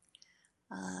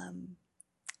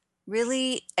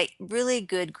 Really, a really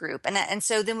good group. And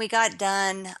so then we got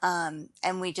done,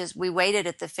 and we waited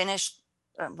at the finish,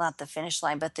 not the finish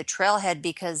line, but the trailhead,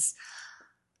 because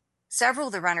several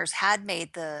of the runners had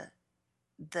made the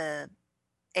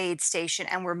aid station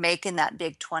and were making that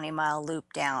big 20-mile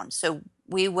loop down. So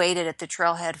we waited at the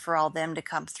trailhead for all them to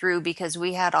come through, because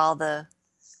we had all the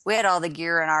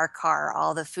gear in our car,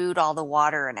 all the food, all the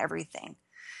water and everything.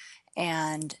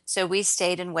 And so we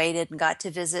stayed and waited and got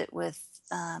to visit with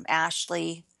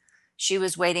Ashley. She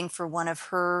was waiting for one of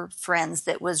her friends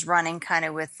that was running kind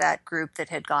of with that group that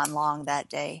had gone long that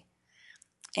day.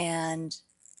 and,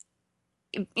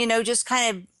 just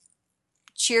kind of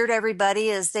cheered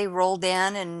everybody as they rolled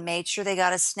in and made sure they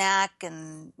got a snack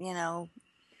and,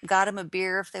 got them a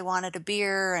beer if they wanted a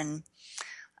beer. And,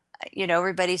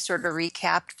 everybody sort of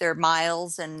recapped their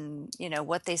miles and,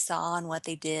 what they saw and what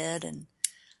they did.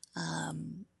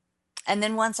 Um, and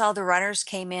then once all the runners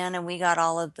came in and we got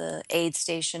all of the aid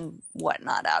station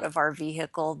whatnot out of our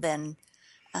vehicle, then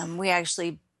we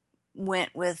actually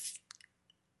went with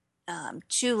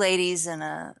two ladies and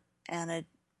a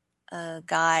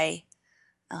guy,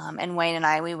 and Wayne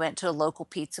and we went to a local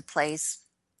pizza place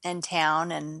in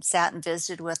town and sat and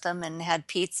visited with them and had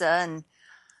pizza. And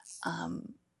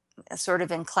um, sort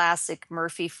of in classic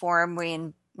Murphy form,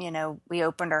 we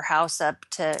opened our house up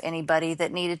to anybody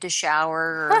that needed to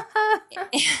shower or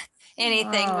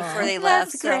anything before Oh, they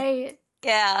left. That's So great.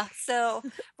 yeah, so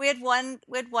we had one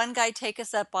guy take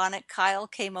us up on it. Kyle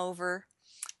came over.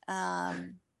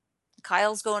 Um,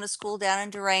 Kyle's going to school down in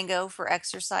Durango for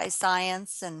exercise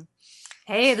science, and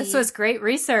Hey, this he was great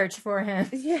research for him.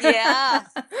 yeah.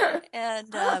 yeah,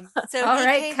 and so All he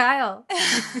right, came. Kyle.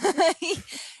 he,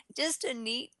 just a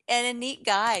neat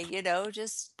guy,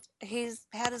 just he's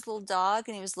had his little dog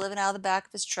and he was living out of the back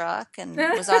of his truck and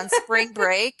was on spring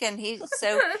break. And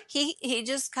he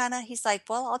just kind of, he's like,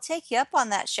 well, I'll take you up on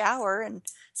that shower. And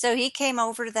so he came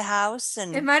over to the house. It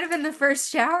And might have been the first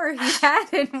shower he had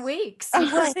in weeks.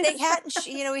 well, they hadn't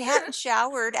we hadn't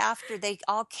showered after they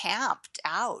all camped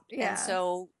out. And Yeah.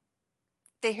 so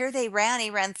he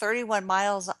ran 31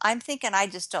 miles. I'm thinking, I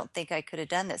just don't think I could have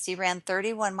done this. He ran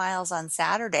 31 miles on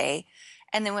Saturday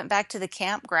and then went back to the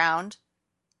campground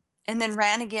and then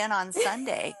ran again on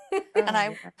Sunday. And Oh, I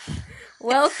yeah.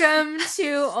 Welcome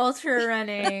to ultra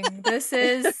running. This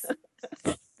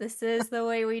is the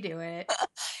way we do it.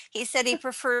 he said he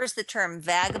prefers the term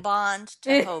vagabond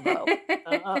to hobo.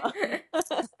 Uh,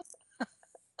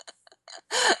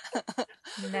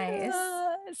 Nice.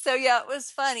 So yeah, it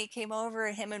was fun. He came over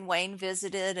and him and Wayne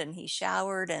visited and he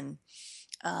showered. And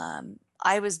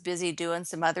I was busy doing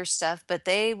some other stuff, but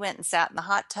they went and sat in the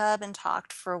hot tub and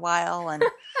talked for a while. And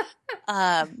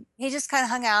he just kind of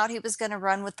hung out. He was going to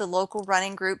run with the local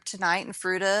running group tonight in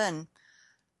Fruta. And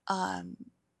um,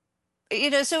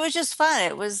 so it was just fun.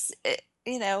 It was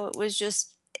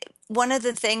just one of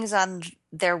the things on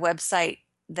their website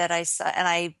that I saw, and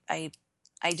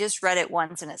I just read it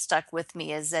once and it stuck with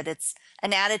me, is that it's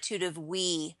an attitude of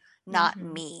we, not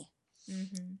Mm-hmm. me.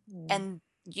 Mm-hmm. And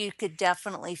you could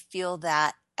definitely feel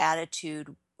that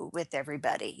attitude with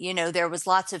everybody. There was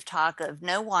lots of talk of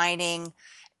no whining,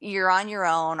 you're on your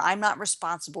own, I'm not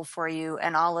responsible for you,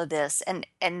 and all of this. And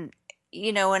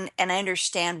I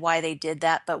understand why they did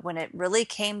that, but when it really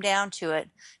came down to it,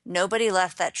 nobody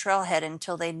left that trailhead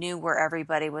until they knew where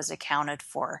everybody was accounted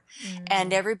for.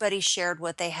 And Mm-hmm. everybody shared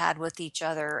what they had with each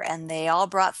other, and they all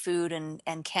brought food and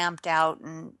camped out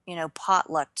and,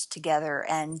 potlucked together.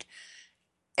 And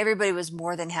everybody was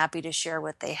more than happy to share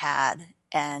what they had.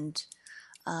 And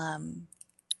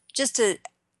just to,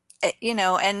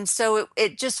 and so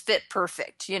it just fit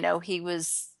perfect. He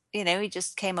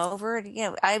just came over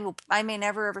and, I may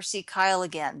never ever see Kyle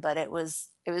again, but it was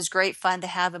great fun to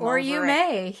have him Or over. you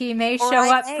may. He may Or show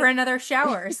I up for may. another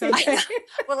shower I someday. know.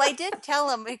 Well, I did tell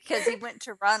him because he went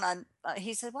to run on,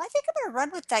 he said, well, I think I'm going to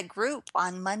run with that group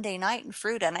on Monday night in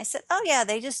Fruita. And I said, oh yeah,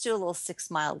 they just do a little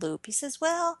 6 mile loop. He says,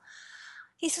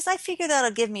 I figure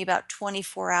that'll give me about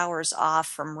 24 hours off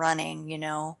from running.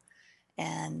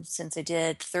 And since I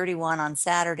did 31 on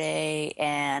Saturday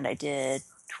and I did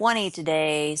 20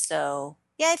 today, so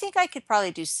yeah, I think I could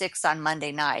probably do 6 on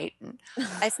Monday night. And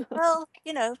I said, well,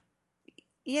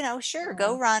 sure,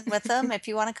 go oh, run with them if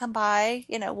you want to come by.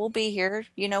 We'll be here.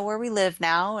 You know where we live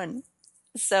now, and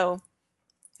so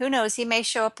who knows? He may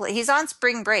show up. He's on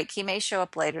spring break. He may show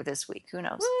up later this week. Who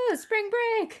knows? Woo, spring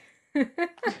break.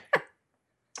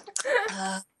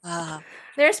 Uh, uh,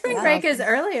 Their spring that's yeah, break is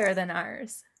awesome. earlier than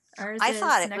ours. Ours I is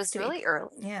thought it next was week. really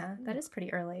early. Yeah, that is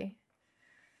pretty early.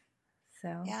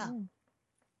 So Yeah, Mm,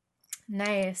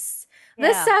 nice.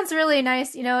 This yeah. sounds really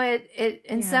nice. It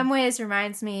in yeah. some ways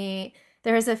reminds me,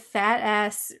 there's a fat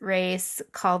ass race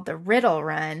called the Riddle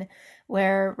Run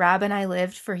where Rob and I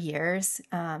lived for years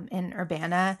in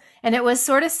Urbana. And it was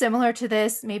sort of similar to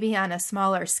this, maybe on a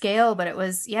smaller scale, but it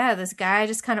was, yeah, this guy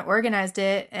just kind of organized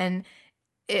it and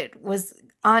it was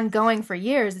ongoing for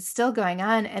years. It's still going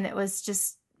on. And it was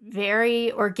just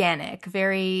very organic,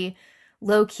 very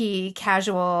low key,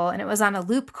 casual. And it was on a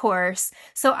loop course.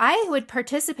 So I would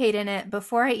participate in it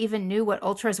before I even knew what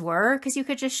ultras were, because you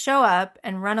could just show up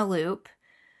and run a loop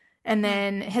And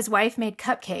then his wife made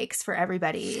cupcakes for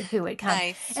everybody who would come.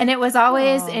 Nice. And it was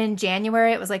always Aw. in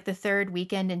January. It was like the third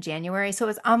weekend in January. So it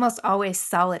was almost always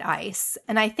solid ice.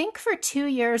 And I think for 2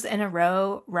 years in a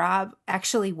row, Rob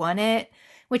actually won it,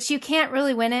 which you can't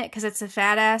really win it because it's a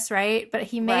fat ass, right? But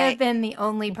he may have Right. been the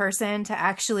only person to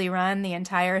actually run the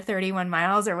entire 31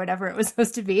 miles or whatever it was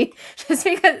supposed to be, just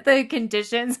because the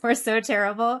conditions were so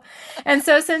terrible. And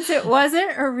so, since it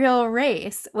wasn't a real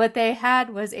race, what they had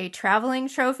was a traveling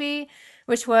trophy,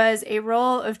 which was a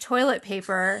roll of toilet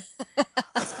paper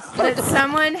that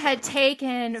someone had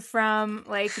taken from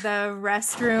like the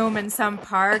restroom in some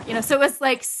park. So it was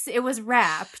like, it was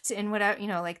wrapped in whatever,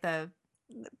 like the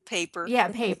Paper.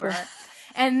 paper.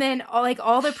 And then all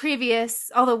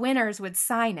the winners would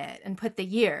sign it and put the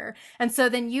year. And so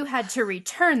then you had to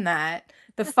return that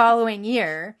the following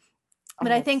year.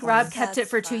 But I that's think funny. Rob kept it That's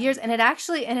for 2 fun. years, and it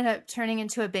actually ended up turning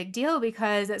into a big deal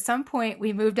because at some point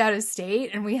we moved out of state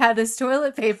and we had this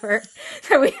toilet paper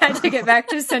that we had to get back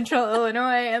to Central Illinois.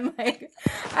 And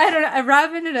I don't know,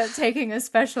 Rob ended up taking a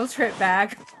special trip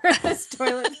back for this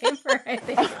toilet paper, I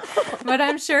think. But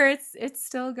I'm sure it's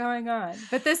still going on.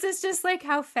 But this is just like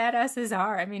how fat asses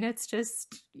are. I mean, it's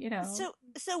just,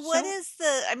 So what Sure.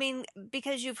 is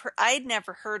because I'd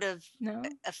never heard of no.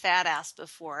 a fat ass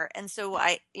before. And so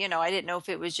I didn't know if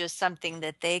it was just something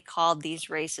that they called these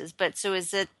races, but so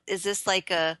is this like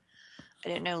I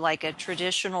don't know, like a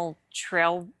traditional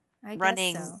trail I guess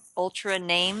running so. ultra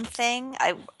name thing?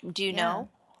 Do you Yeah. know?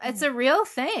 It's a real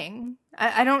thing.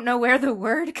 I don't know where the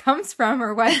word comes from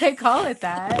or why they call it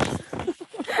that.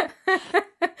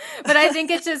 But I think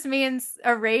it just means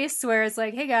a race where it's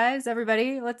like, hey guys,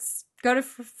 everybody, let's go to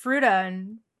Fruta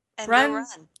and And go run run.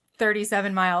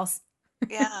 37 miles.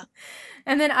 Yeah.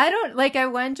 And then I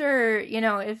wonder,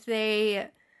 if they,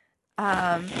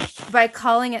 by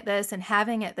calling it this and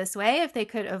having it this way, if they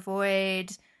could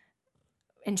avoid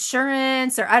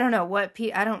insurance or I don't know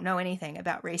I don't know anything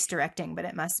about race directing, but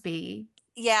it must be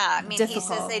Yeah, I mean, he says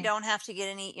they difficult. don't have to get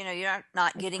any, you're not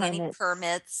Like getting any permits.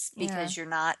 permits Yeah. because you're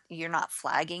not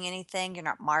flagging anything, you're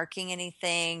not marking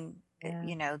anything.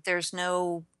 Yeah. There's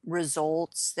no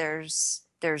results, there's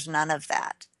none of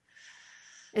that.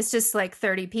 It's just like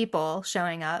 30 people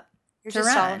showing up You're to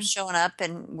just all run. showing up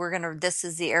and this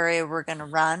is the area we're gonna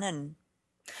run. And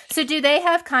So do they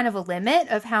have kind of a limit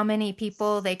of how many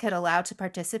people they could allow to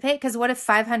participate? Because what if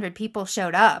 500 people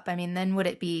showed up? I mean, then would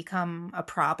it become a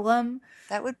problem?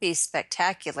 that would be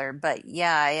spectacular. But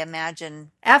yeah, I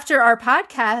imagine After our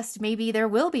podcast, maybe there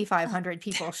will be 500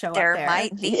 people show up there there.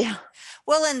 might be. Yeah.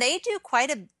 Well, and they do quite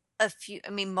a few. I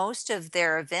mean, most of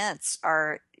their events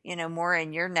are, more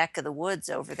in your neck of the woods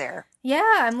over there.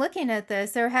 Yeah, I'm looking at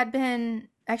this. There had been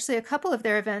actually a couple of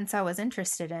their events I was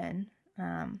interested in.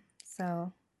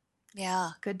 So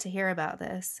Yeah. good to hear about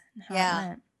this and how it Yeah.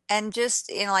 went. And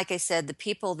just, like I said, the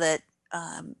people that,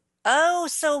 oh,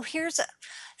 so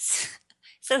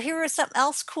so here was something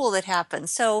else cool that happened.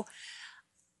 So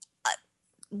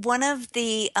one of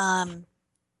the,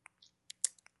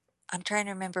 I'm trying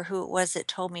to remember who it was that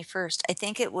told me first. I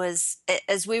think it was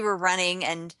as we were running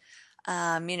and,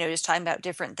 just talking about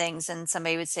different things. And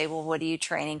somebody would say, well, what are you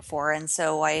training for? And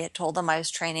so I had told them I was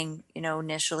training,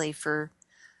 initially for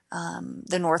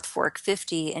the North Fork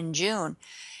 50 in June.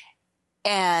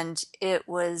 And it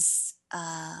was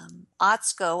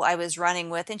Otsko I was running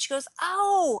with. And she goes,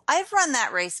 oh, I've run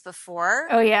that race before.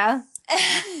 Oh, yeah?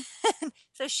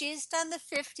 So she's done the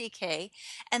 50K.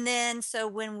 And then so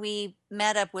when we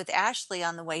met up with Ashley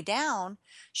on the way down,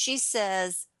 she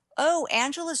says, oh,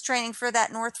 Angela's training for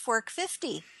that North Fork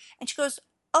 50. And she goes,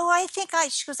 oh,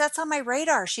 she goes, that's on my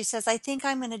radar. She says, I think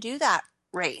I'm going to do that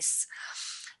race.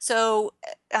 So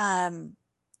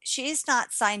she's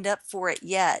not signed up for it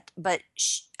yet, but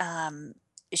she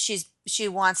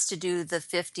wants to do the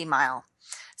 50 mile.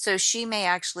 So she may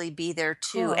actually be there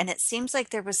too. Cool. And it seems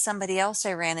like there was somebody else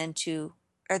I ran into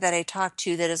or that I talked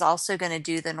to that is also going to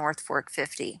do the North Fork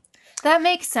 50. That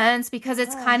makes sense because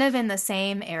it's Oh. kind of in the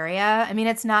same area. I mean,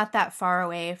 it's not that far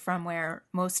away from where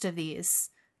most of these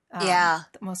Yeah.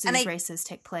 most of And these races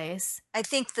take place. I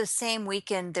think the same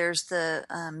weekend there's the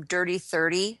Dirty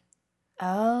 30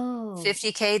 Oh.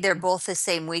 50K. They're both the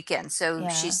same weekend. So Yeah.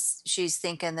 she's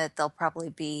thinking that they'll probably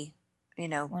be,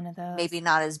 One of those. maybe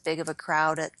not as big of a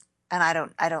crowd and I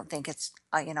don't think it's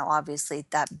obviously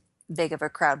that big of a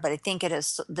crowd, but I think it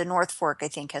is. The North Fork I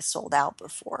think has sold out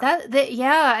before.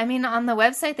 Yeah, I mean on the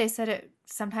website they said it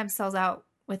sometimes sells out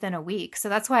within a week. So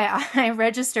that's why I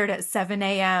registered at 7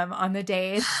 a.m. on the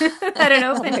days that it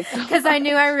opened because I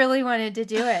knew I really wanted to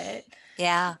do it.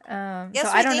 Yeah. Yes,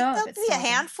 so we I don't think know if there'll it's be a still open.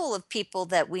 handful of people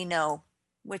that we know,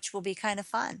 which will be kind of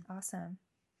fun. Awesome.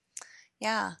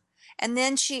 Yeah. And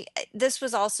then this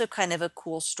was also kind of a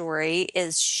cool story,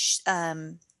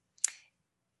 I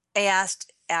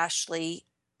asked Ashley,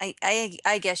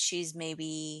 I guess she's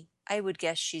maybe, I would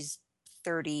guess she's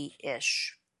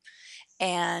 30-ish,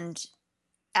 and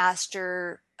asked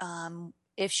her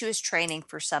if she was training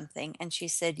for something. And she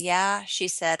said, yeah, she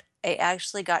said, I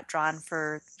actually got drawn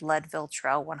for Leadville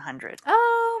Trail 100.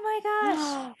 Oh my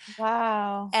gosh.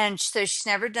 Wow. And so she's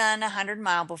never done a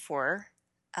 100-mile before.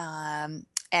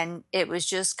 And it was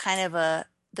just kind of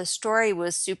the story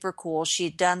was super cool.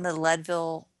 She'd done the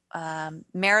Leadville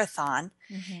marathon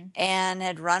and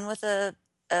had run with a,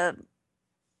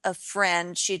 a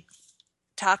friend. She'd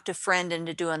talked a friend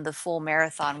into doing the full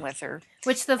marathon with her.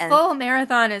 Which the And full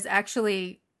marathon is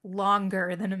actually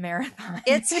longer than a marathon.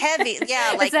 it's heavy.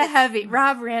 Yeah. Like it's heavy.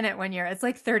 Rob ran it one year. It's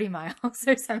like 30 miles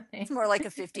or something. it's more like a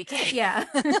 50K. Yeah.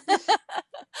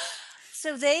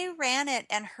 So they ran it,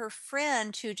 and her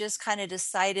friend, who just kind of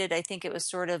decided, I think it was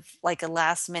sort of like a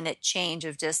last minute change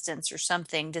of distance or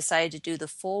something, decided to do the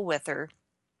full with her.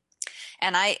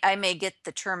 And I may get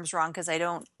the terms wrong because I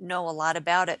don't know a lot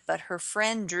about it, but her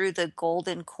friend drew the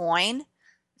golden coin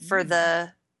for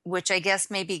which I guess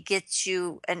maybe gets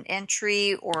you an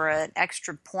entry or an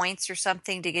extra points or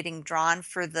something to getting drawn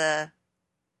for the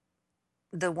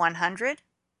 100.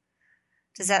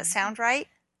 Does that sound right?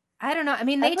 I don't know. I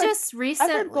mean, they just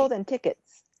recently. I've heard golden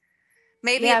tickets.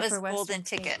 Maybe it was golden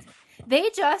ticket.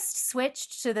 They just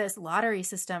switched to this lottery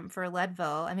system for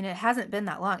Leadville. I mean, it hasn't been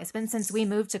that long. It's been since we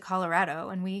moved to Colorado,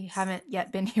 and we haven't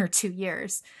yet been here 2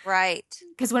 years. Right.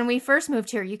 Because when we first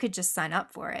moved here, you could just sign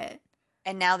up for it.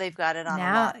 And now they've got it on a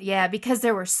lot. Yeah, because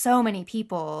there were so many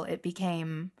people, it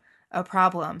became a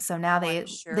problem. So now they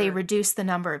reduced the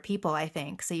number of people, I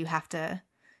think. So you have to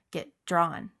get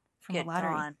drawn from the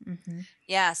lottery.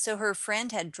 Yeah, so her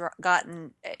friend had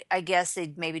gotten, I guess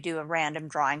they'd maybe do a random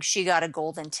drawing. She got a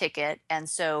golden ticket, and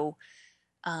so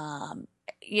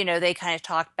they kind of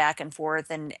talked back and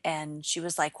forth, and she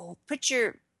was like, well,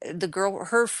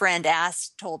 her friend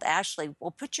told Ashley,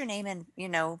 well, put your name in,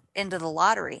 into the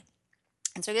lottery.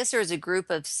 And so I guess there was a group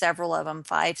of several of them,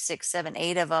 5, 6, 7,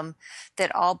 8 of them,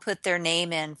 that all put their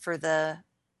name in for the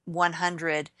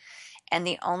 100. And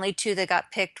the only 2 that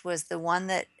got picked was the one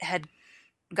that had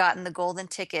gotten the golden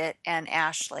ticket and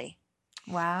Ashley.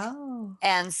 Wow.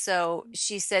 And so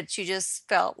she said she just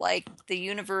felt like the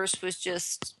universe was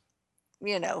just,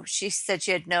 she said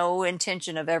she had no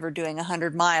intention of ever doing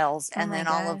 100 miles. And then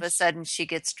all of a sudden she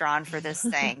gets drawn for this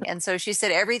thing. And so she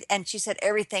said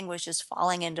everything was just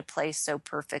falling into place so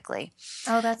perfectly.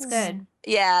 Oh, that's good.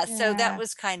 Yeah. So that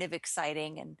was kind of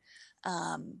exciting. And,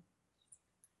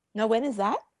 now, when is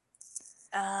that?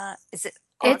 Is it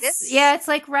August? It's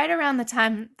like right around the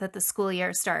time that the school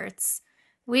year starts.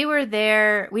 We were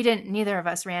there. Neither of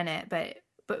us ran it, but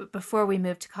before we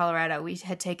moved to Colorado, we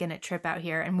had taken a trip out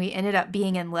here, and we ended up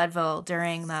being in Leadville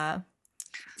during the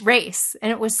race,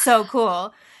 and it was so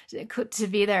cool to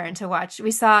be there and to watch.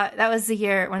 We saw, that was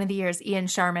one of the years Ian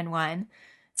Sharman won.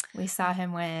 We saw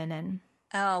him win, and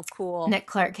oh, cool. Nick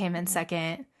Clark came in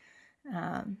second.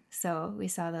 So we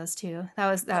saw those two.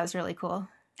 That was really cool.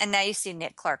 And now you see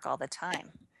Nick Clark all the time.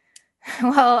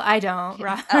 Well, I don't.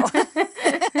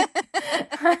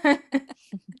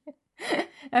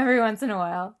 Every once in a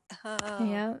while. Oh,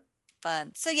 yeah.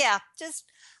 Fun. So yeah, just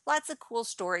lots of cool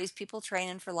stories, people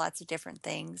training for lots of different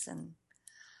things. And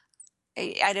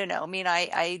I don't know. I mean,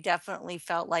 I definitely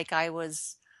felt like I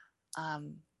was,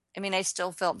 I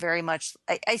still felt very much,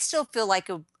 I still feel like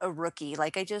a rookie.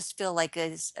 Like I just feel like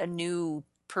a new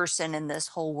person in this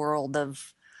whole world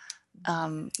of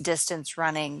distance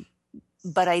running.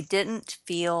 But I didn't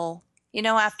feel,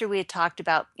 after we had talked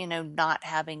about, not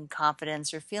having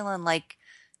confidence or feeling like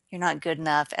you're not good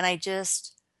enough. And I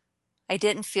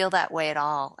didn't feel that way at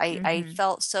all. I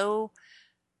felt so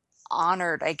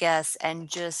honored, I guess, and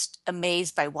just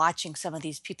amazed by watching some of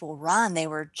these people run. They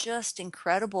were just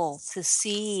incredible to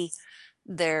see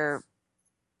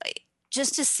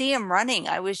to see them running.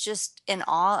 I was just in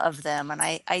awe of them. And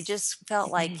I just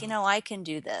felt like, I can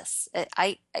do this.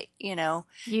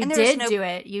 You did do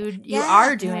it. You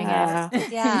are doing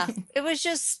it. Yeah.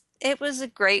 It was a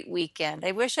great weekend.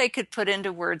 I wish I could put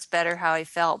into words better how I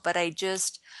felt, but I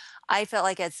felt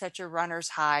like I had such a runner's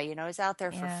high. I was out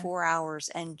there for 4 hours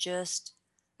and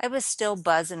I was still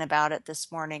buzzing about it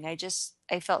this morning.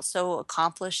 I felt so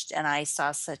accomplished, and I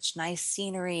saw such nice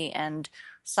scenery and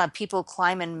saw people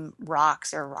climbing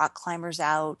rocks or rock climbers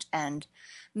out, and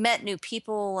met new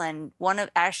people. And one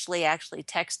of Ashley actually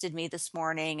texted me this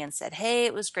morning and said, hey,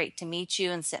 it was great to meet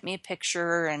you, and sent me a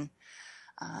picture. And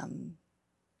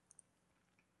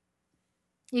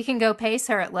You can go pace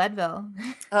her at Leadville.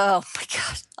 Oh my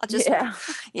gosh. Yeah.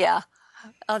 Yeah,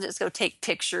 I'll just go take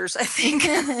pictures, I think.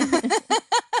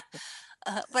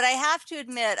 But I have to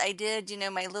admit, I did,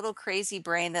 my little crazy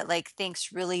brain that like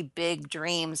thinks really big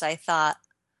dreams. I thought,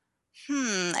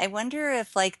 I wonder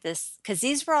if like this, because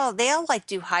they all like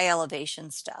do high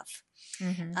elevation stuff.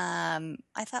 Hmm.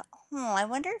 I thought, I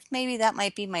wonder if maybe that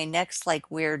might be my next like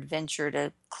weird venture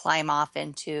to climb off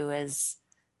into is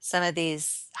some of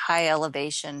these high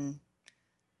elevation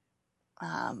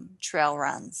trail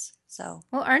runs. So,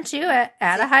 Well, aren't you at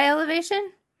a see, high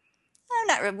elevation?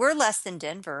 we're less than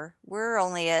Denver. We're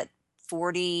only at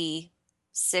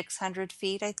 4,600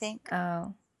 feet, I think.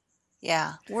 Oh.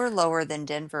 Yeah, we're lower than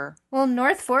Denver. Well,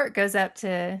 North Fork goes up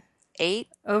to Eight?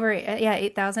 over, yeah,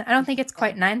 8,000. I don't think it's Yeah.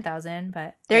 quite 9,000,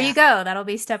 but there you Yeah. go. That'll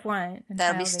be step one in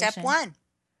That'll high be step elevation. one.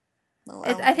 Little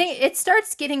I think elevation. it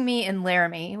starts getting me in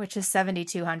Laramie, which is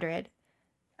 7,200.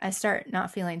 I start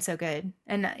not feeling so good.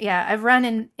 And yeah, I've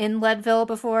run in Leadville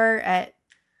before at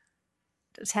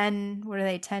 10, what are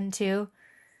they, 10.2?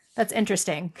 That's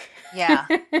interesting. Yeah.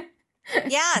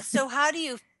 Yeah. So how do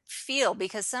you feel?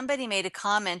 Because somebody made a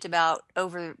comment about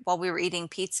over while we were eating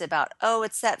pizza about, oh,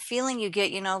 it's that feeling you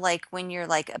get, like when you're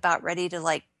like about ready to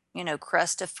like,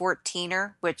 crust a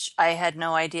 14er, which I had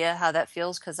no idea how that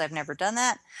feels because I've never done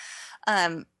that.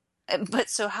 Um, but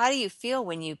so how do you feel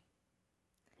when you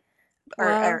are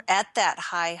Well, at that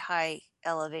high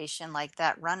elevation like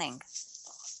that running?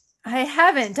 I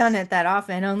haven't done it that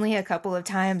often, only a couple of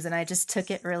times, and I just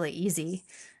took it really easy,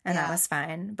 and that Yeah. was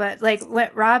fine. But like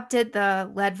what Rob did the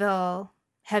Leadville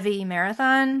Heavy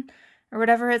Marathon or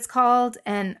whatever it's called,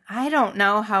 and I don't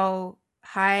know how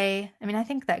high, I mean, I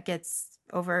think that gets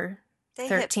over They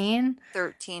hit 13.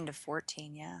 13 to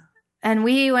 14. Yeah. And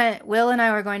Will and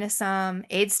I were going to some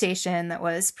aid station that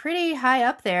was pretty high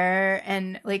up there.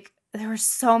 And like, there were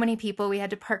so many people. We had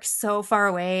to park so far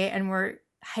away and we're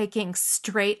hiking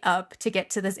straight up to get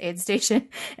to this aid station.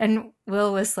 And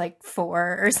Will was like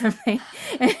 4 or something.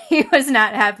 And he was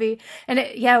not happy. And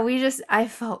I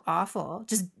felt awful.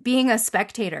 Just being a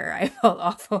spectator, I felt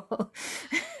awful.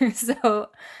 So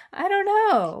I don't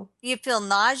know. You feel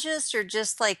nauseous or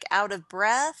just like out of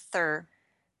breath or?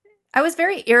 I was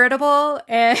very irritable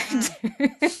and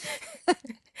Mm.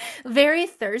 very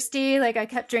thirsty. Like I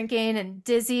kept drinking and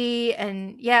dizzy.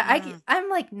 And yeah, Mm. I'm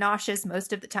like nauseous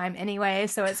most of the time anyway.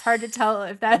 So it's hard to tell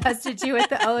if that has to do with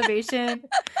the elevation.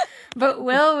 But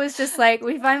Will was just like,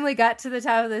 we finally got to the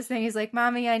top of this thing. He's like,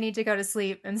 Mommy, I need to go to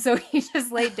sleep. And so he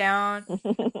just laid down.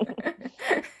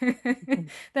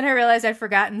 Then I realized I'd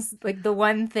forgotten like the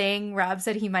one thing Rob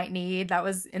said he might need that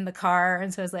was in the car.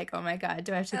 And so I was like, oh my God,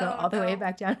 do I have to go Oh all the way no.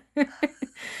 back down?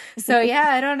 So yeah,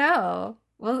 I don't know.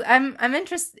 Well, I'm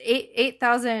interested.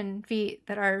 8,000 feet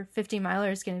that our 50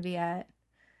 miler is going to be at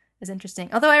is interesting.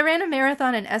 Although I ran a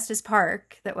marathon in Estes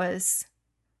Park that was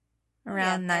Yeah,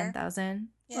 around there. 9,000.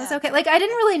 It was Yeah, okay. Like I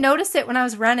didn't really notice it when I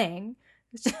was running.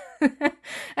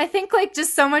 I think like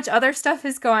just so much other stuff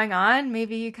is going on.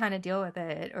 Maybe you kind of deal with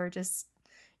it, or just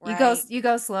right. you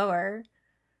go slower.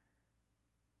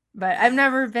 But I've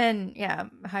never been, yeah,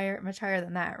 much higher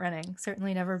than that running.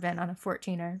 Certainly never been on a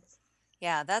 14er.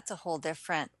 Yeah, I that's a whole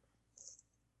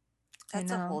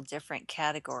know. different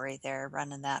category there,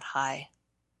 running that high.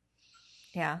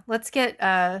 Yeah, let's get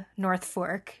North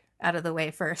Fork out of the way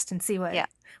first and see Yeah.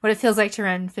 what it feels like to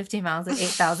run 50 miles at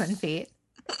 8,000 feet.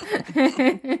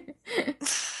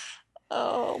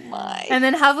 Oh my. And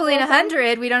then Javelina Well,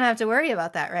 100, we don't have to worry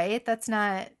about that, right? That's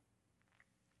not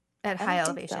at I high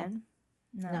don't think so. elevation.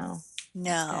 No. No.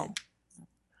 No. Good.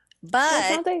 Well, it But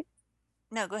sounds like,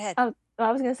 no, go ahead. oh,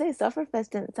 I was going to say Sufferfest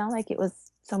didn't sound like it was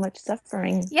so much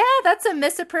suffering. Yeah, that's a No,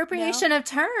 misappropriation of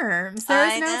terms. There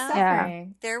is I no know. Yeah.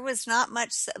 suffering. There was not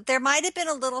much. There might have been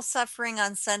a little suffering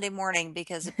on Sunday morning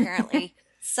because apparently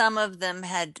some of them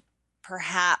had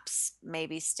perhaps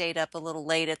maybe stayed up a little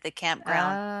late at the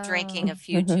campground drinking Oh, a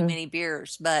few too many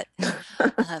beers. But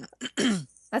um,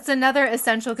 that's another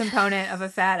essential component of a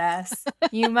fat ass.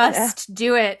 You Yeah. must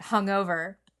do it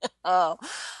hungover. oh,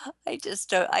 I just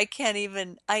don't. I can't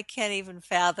even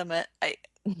fathom it.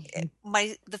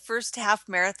 The first half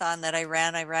marathon that I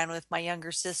ran with my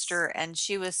younger sister, and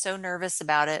she was so nervous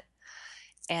about it.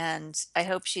 And I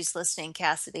hope she's listening,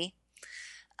 Cassidy.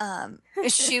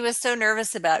 She was so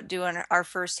nervous about doing our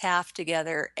first half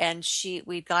together, and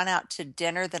we'd gone out to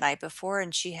dinner the night before,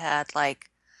 and she had like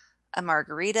a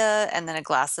margarita and then a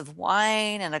glass of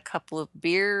wine and a couple of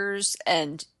beers,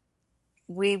 and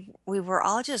we were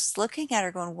all just looking at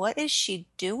her going, what is she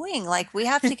doing? Like we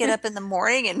have to get up in the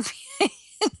morning and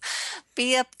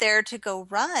be up there to go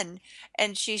run.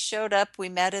 And she showed up. We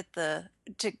met at the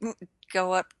to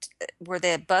go up where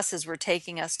the buses were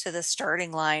taking us to the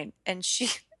starting line, and she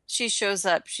shows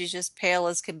up. She's just pale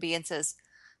as can be and says,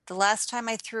 "The last time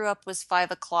I threw up was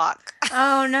 5 o'clock."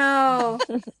 Oh no.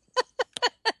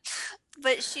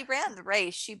 But she ran the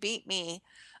race. She beat me.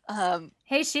 Um,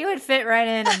 Hey, she would fit right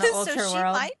in the so ultra she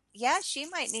world. might, yeah, she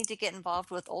might need to get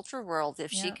involved with Ultra World if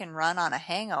she Yep. can run on a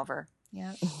hangover.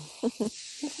 Yep.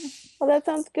 Well, that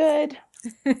sounds good.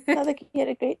 Sounds like you had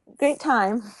a great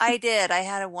time. I did. I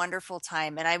had a wonderful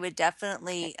time, and I would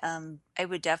definitely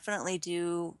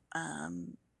do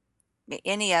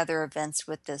any other events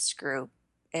with this group.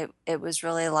 It was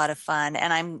really a lot of fun,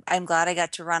 and I'm glad I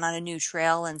got to run on a new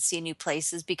trail and see new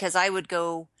places, because I would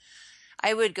go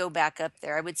back up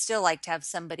there. I would still like to have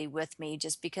somebody with me,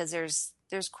 just because there's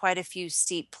quite a few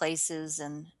steep places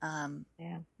and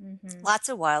Yeah. lots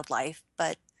of wildlife,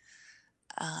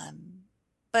 um,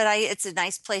 but it's a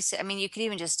nice place. I mean, you could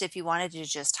even just, if you wanted to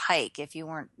just hike, if you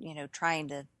weren't, trying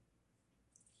to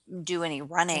do any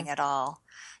running Yeah. at all.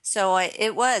 So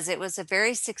it was a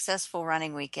very successful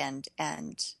running weekend,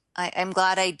 and I'm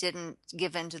glad I didn't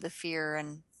give in to the fear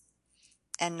and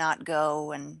not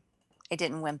go, and I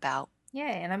didn't wimp out.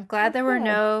 Yay, and I'm glad there were Good.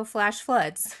 no flash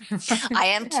floods. I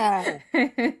am Yeah.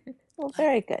 too. Well,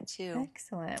 very good. Too.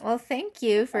 Excellent. Well, thank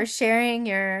you for sharing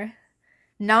your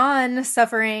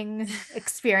non-suffering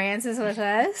experiences with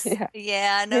us. Yeah.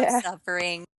 Yeah, no Yeah.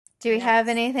 suffering. Do we No. have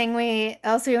anything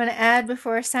else we want to add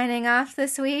before signing off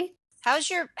this week? How's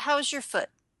your foot,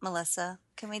 Melissa?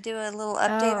 Can we do a little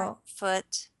update on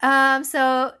foot?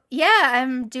 So yeah,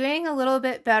 I'm doing a little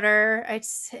bit better. I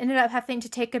just ended up having to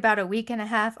take about a week and a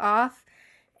half off,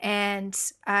 and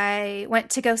I went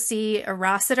to go see a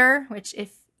Rossiter, which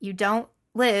if you don't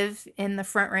live in the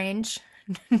Front Range,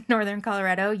 northern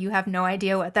Colorado, you have no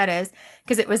idea what that is,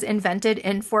 because it was invented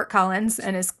in Fort Collins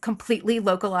and is completely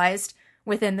localized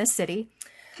within the city.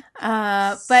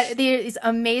 But these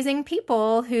amazing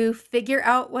people who figure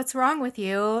out what's wrong with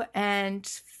you and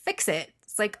fix it.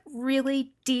 It's like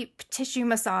really deep tissue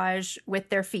massage with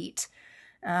their feet.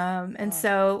 And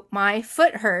so my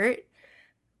foot hurt,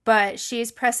 but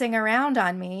she's pressing around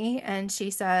on me and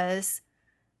she says,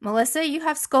 "Melissa, you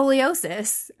have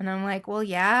scoliosis." And I'm like, "Well,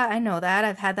 yeah, I know that.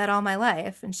 I've had that all my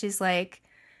life." And she's like,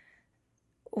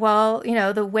 "Well,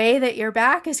 the way that your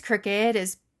back is crooked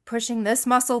is pushing this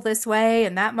muscle this way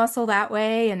and that muscle that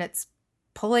way, and it's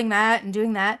pulling that and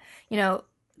doing that.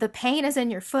 The pain is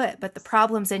in your foot, but the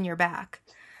problem's in your back."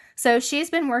 So she's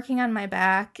been working on my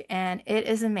back, and it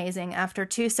is amazing. After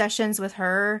 2 sessions with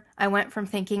her, I went from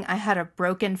thinking I had a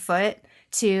broken foot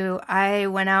to I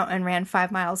went out and ran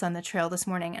 5 miles on the trail this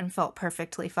morning and felt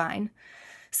perfectly fine.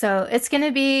 So it's going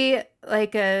to be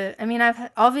like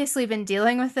I've obviously been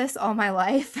dealing with this all my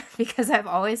life because I've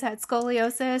always had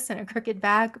scoliosis and a crooked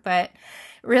back, but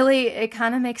really it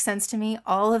kind of makes sense to me.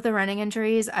 All of the running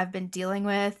injuries I've been dealing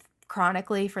with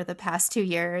chronically for the past 2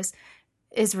 years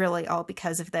is really all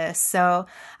because of this. So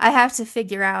I have to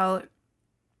figure out,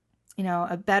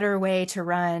 a better way to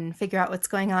run, figure out what's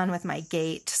going on with my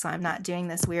gait so I'm not doing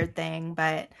this weird thing.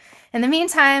 But in the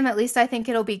meantime, at least I think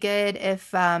it'll be good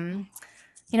if, I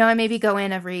maybe go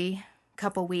in every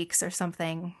couple weeks or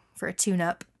something for a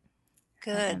tune-up.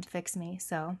 Good. And fix me.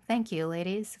 So thank you,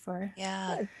 ladies, for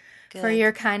Good.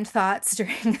 your kind thoughts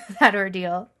during that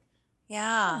ordeal.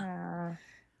 Yeah.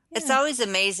 It's always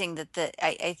amazing that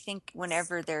I think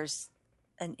whenever there's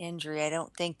an injury, I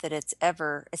don't think that it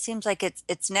seems like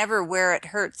it's never where it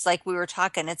hurts. Like we were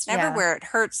talking, it's never where it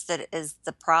hurts that is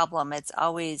the problem. It's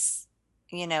always,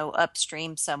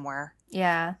 upstream somewhere.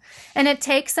 Yeah. And it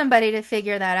takes somebody to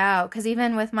figure that out, because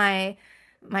even with my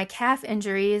calf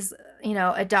injuries,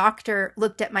 a doctor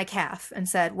looked at my calf and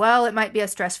said, "Well, it might be a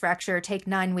stress fracture, take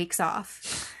 9 weeks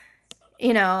off."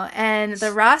 And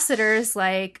the Rossiters,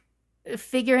 like,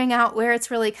 figuring out where it's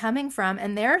really coming from.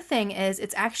 And their thing is,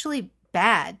 it's actually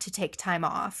bad to take time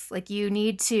off. Like,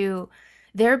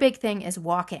 their big thing is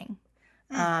walking.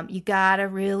 You gotta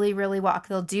really, really walk.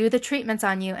 They'll do the treatments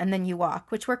on you and then you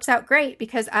walk, which works out great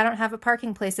because I don't have a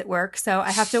parking place at work. So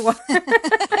I have to walk.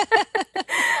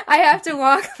 I have to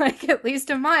walk like at least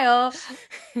a mile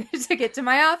to get to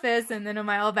my office and then a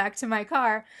mile back to my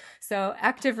car. So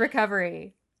active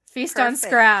recovery. Feast on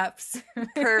scraps.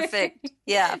 Perfect.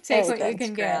 Yeah. Take what you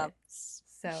can get.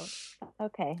 So.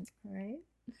 Okay. All right.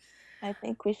 I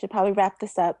think we should probably wrap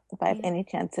this up if I have any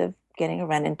chance of getting a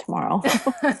run in tomorrow.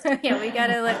 Yeah, we got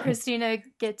to let Christina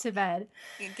get to bed.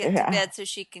 Get to bed so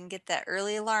she can get that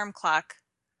early alarm clock.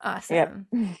 Awesome.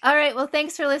 Yep. All right. Well,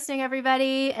 thanks for listening,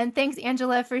 everybody. And thanks,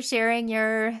 Angela, for sharing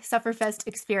your Sufferfest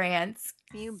experience.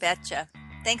 You betcha.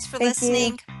 Thanks for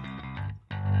listening. You.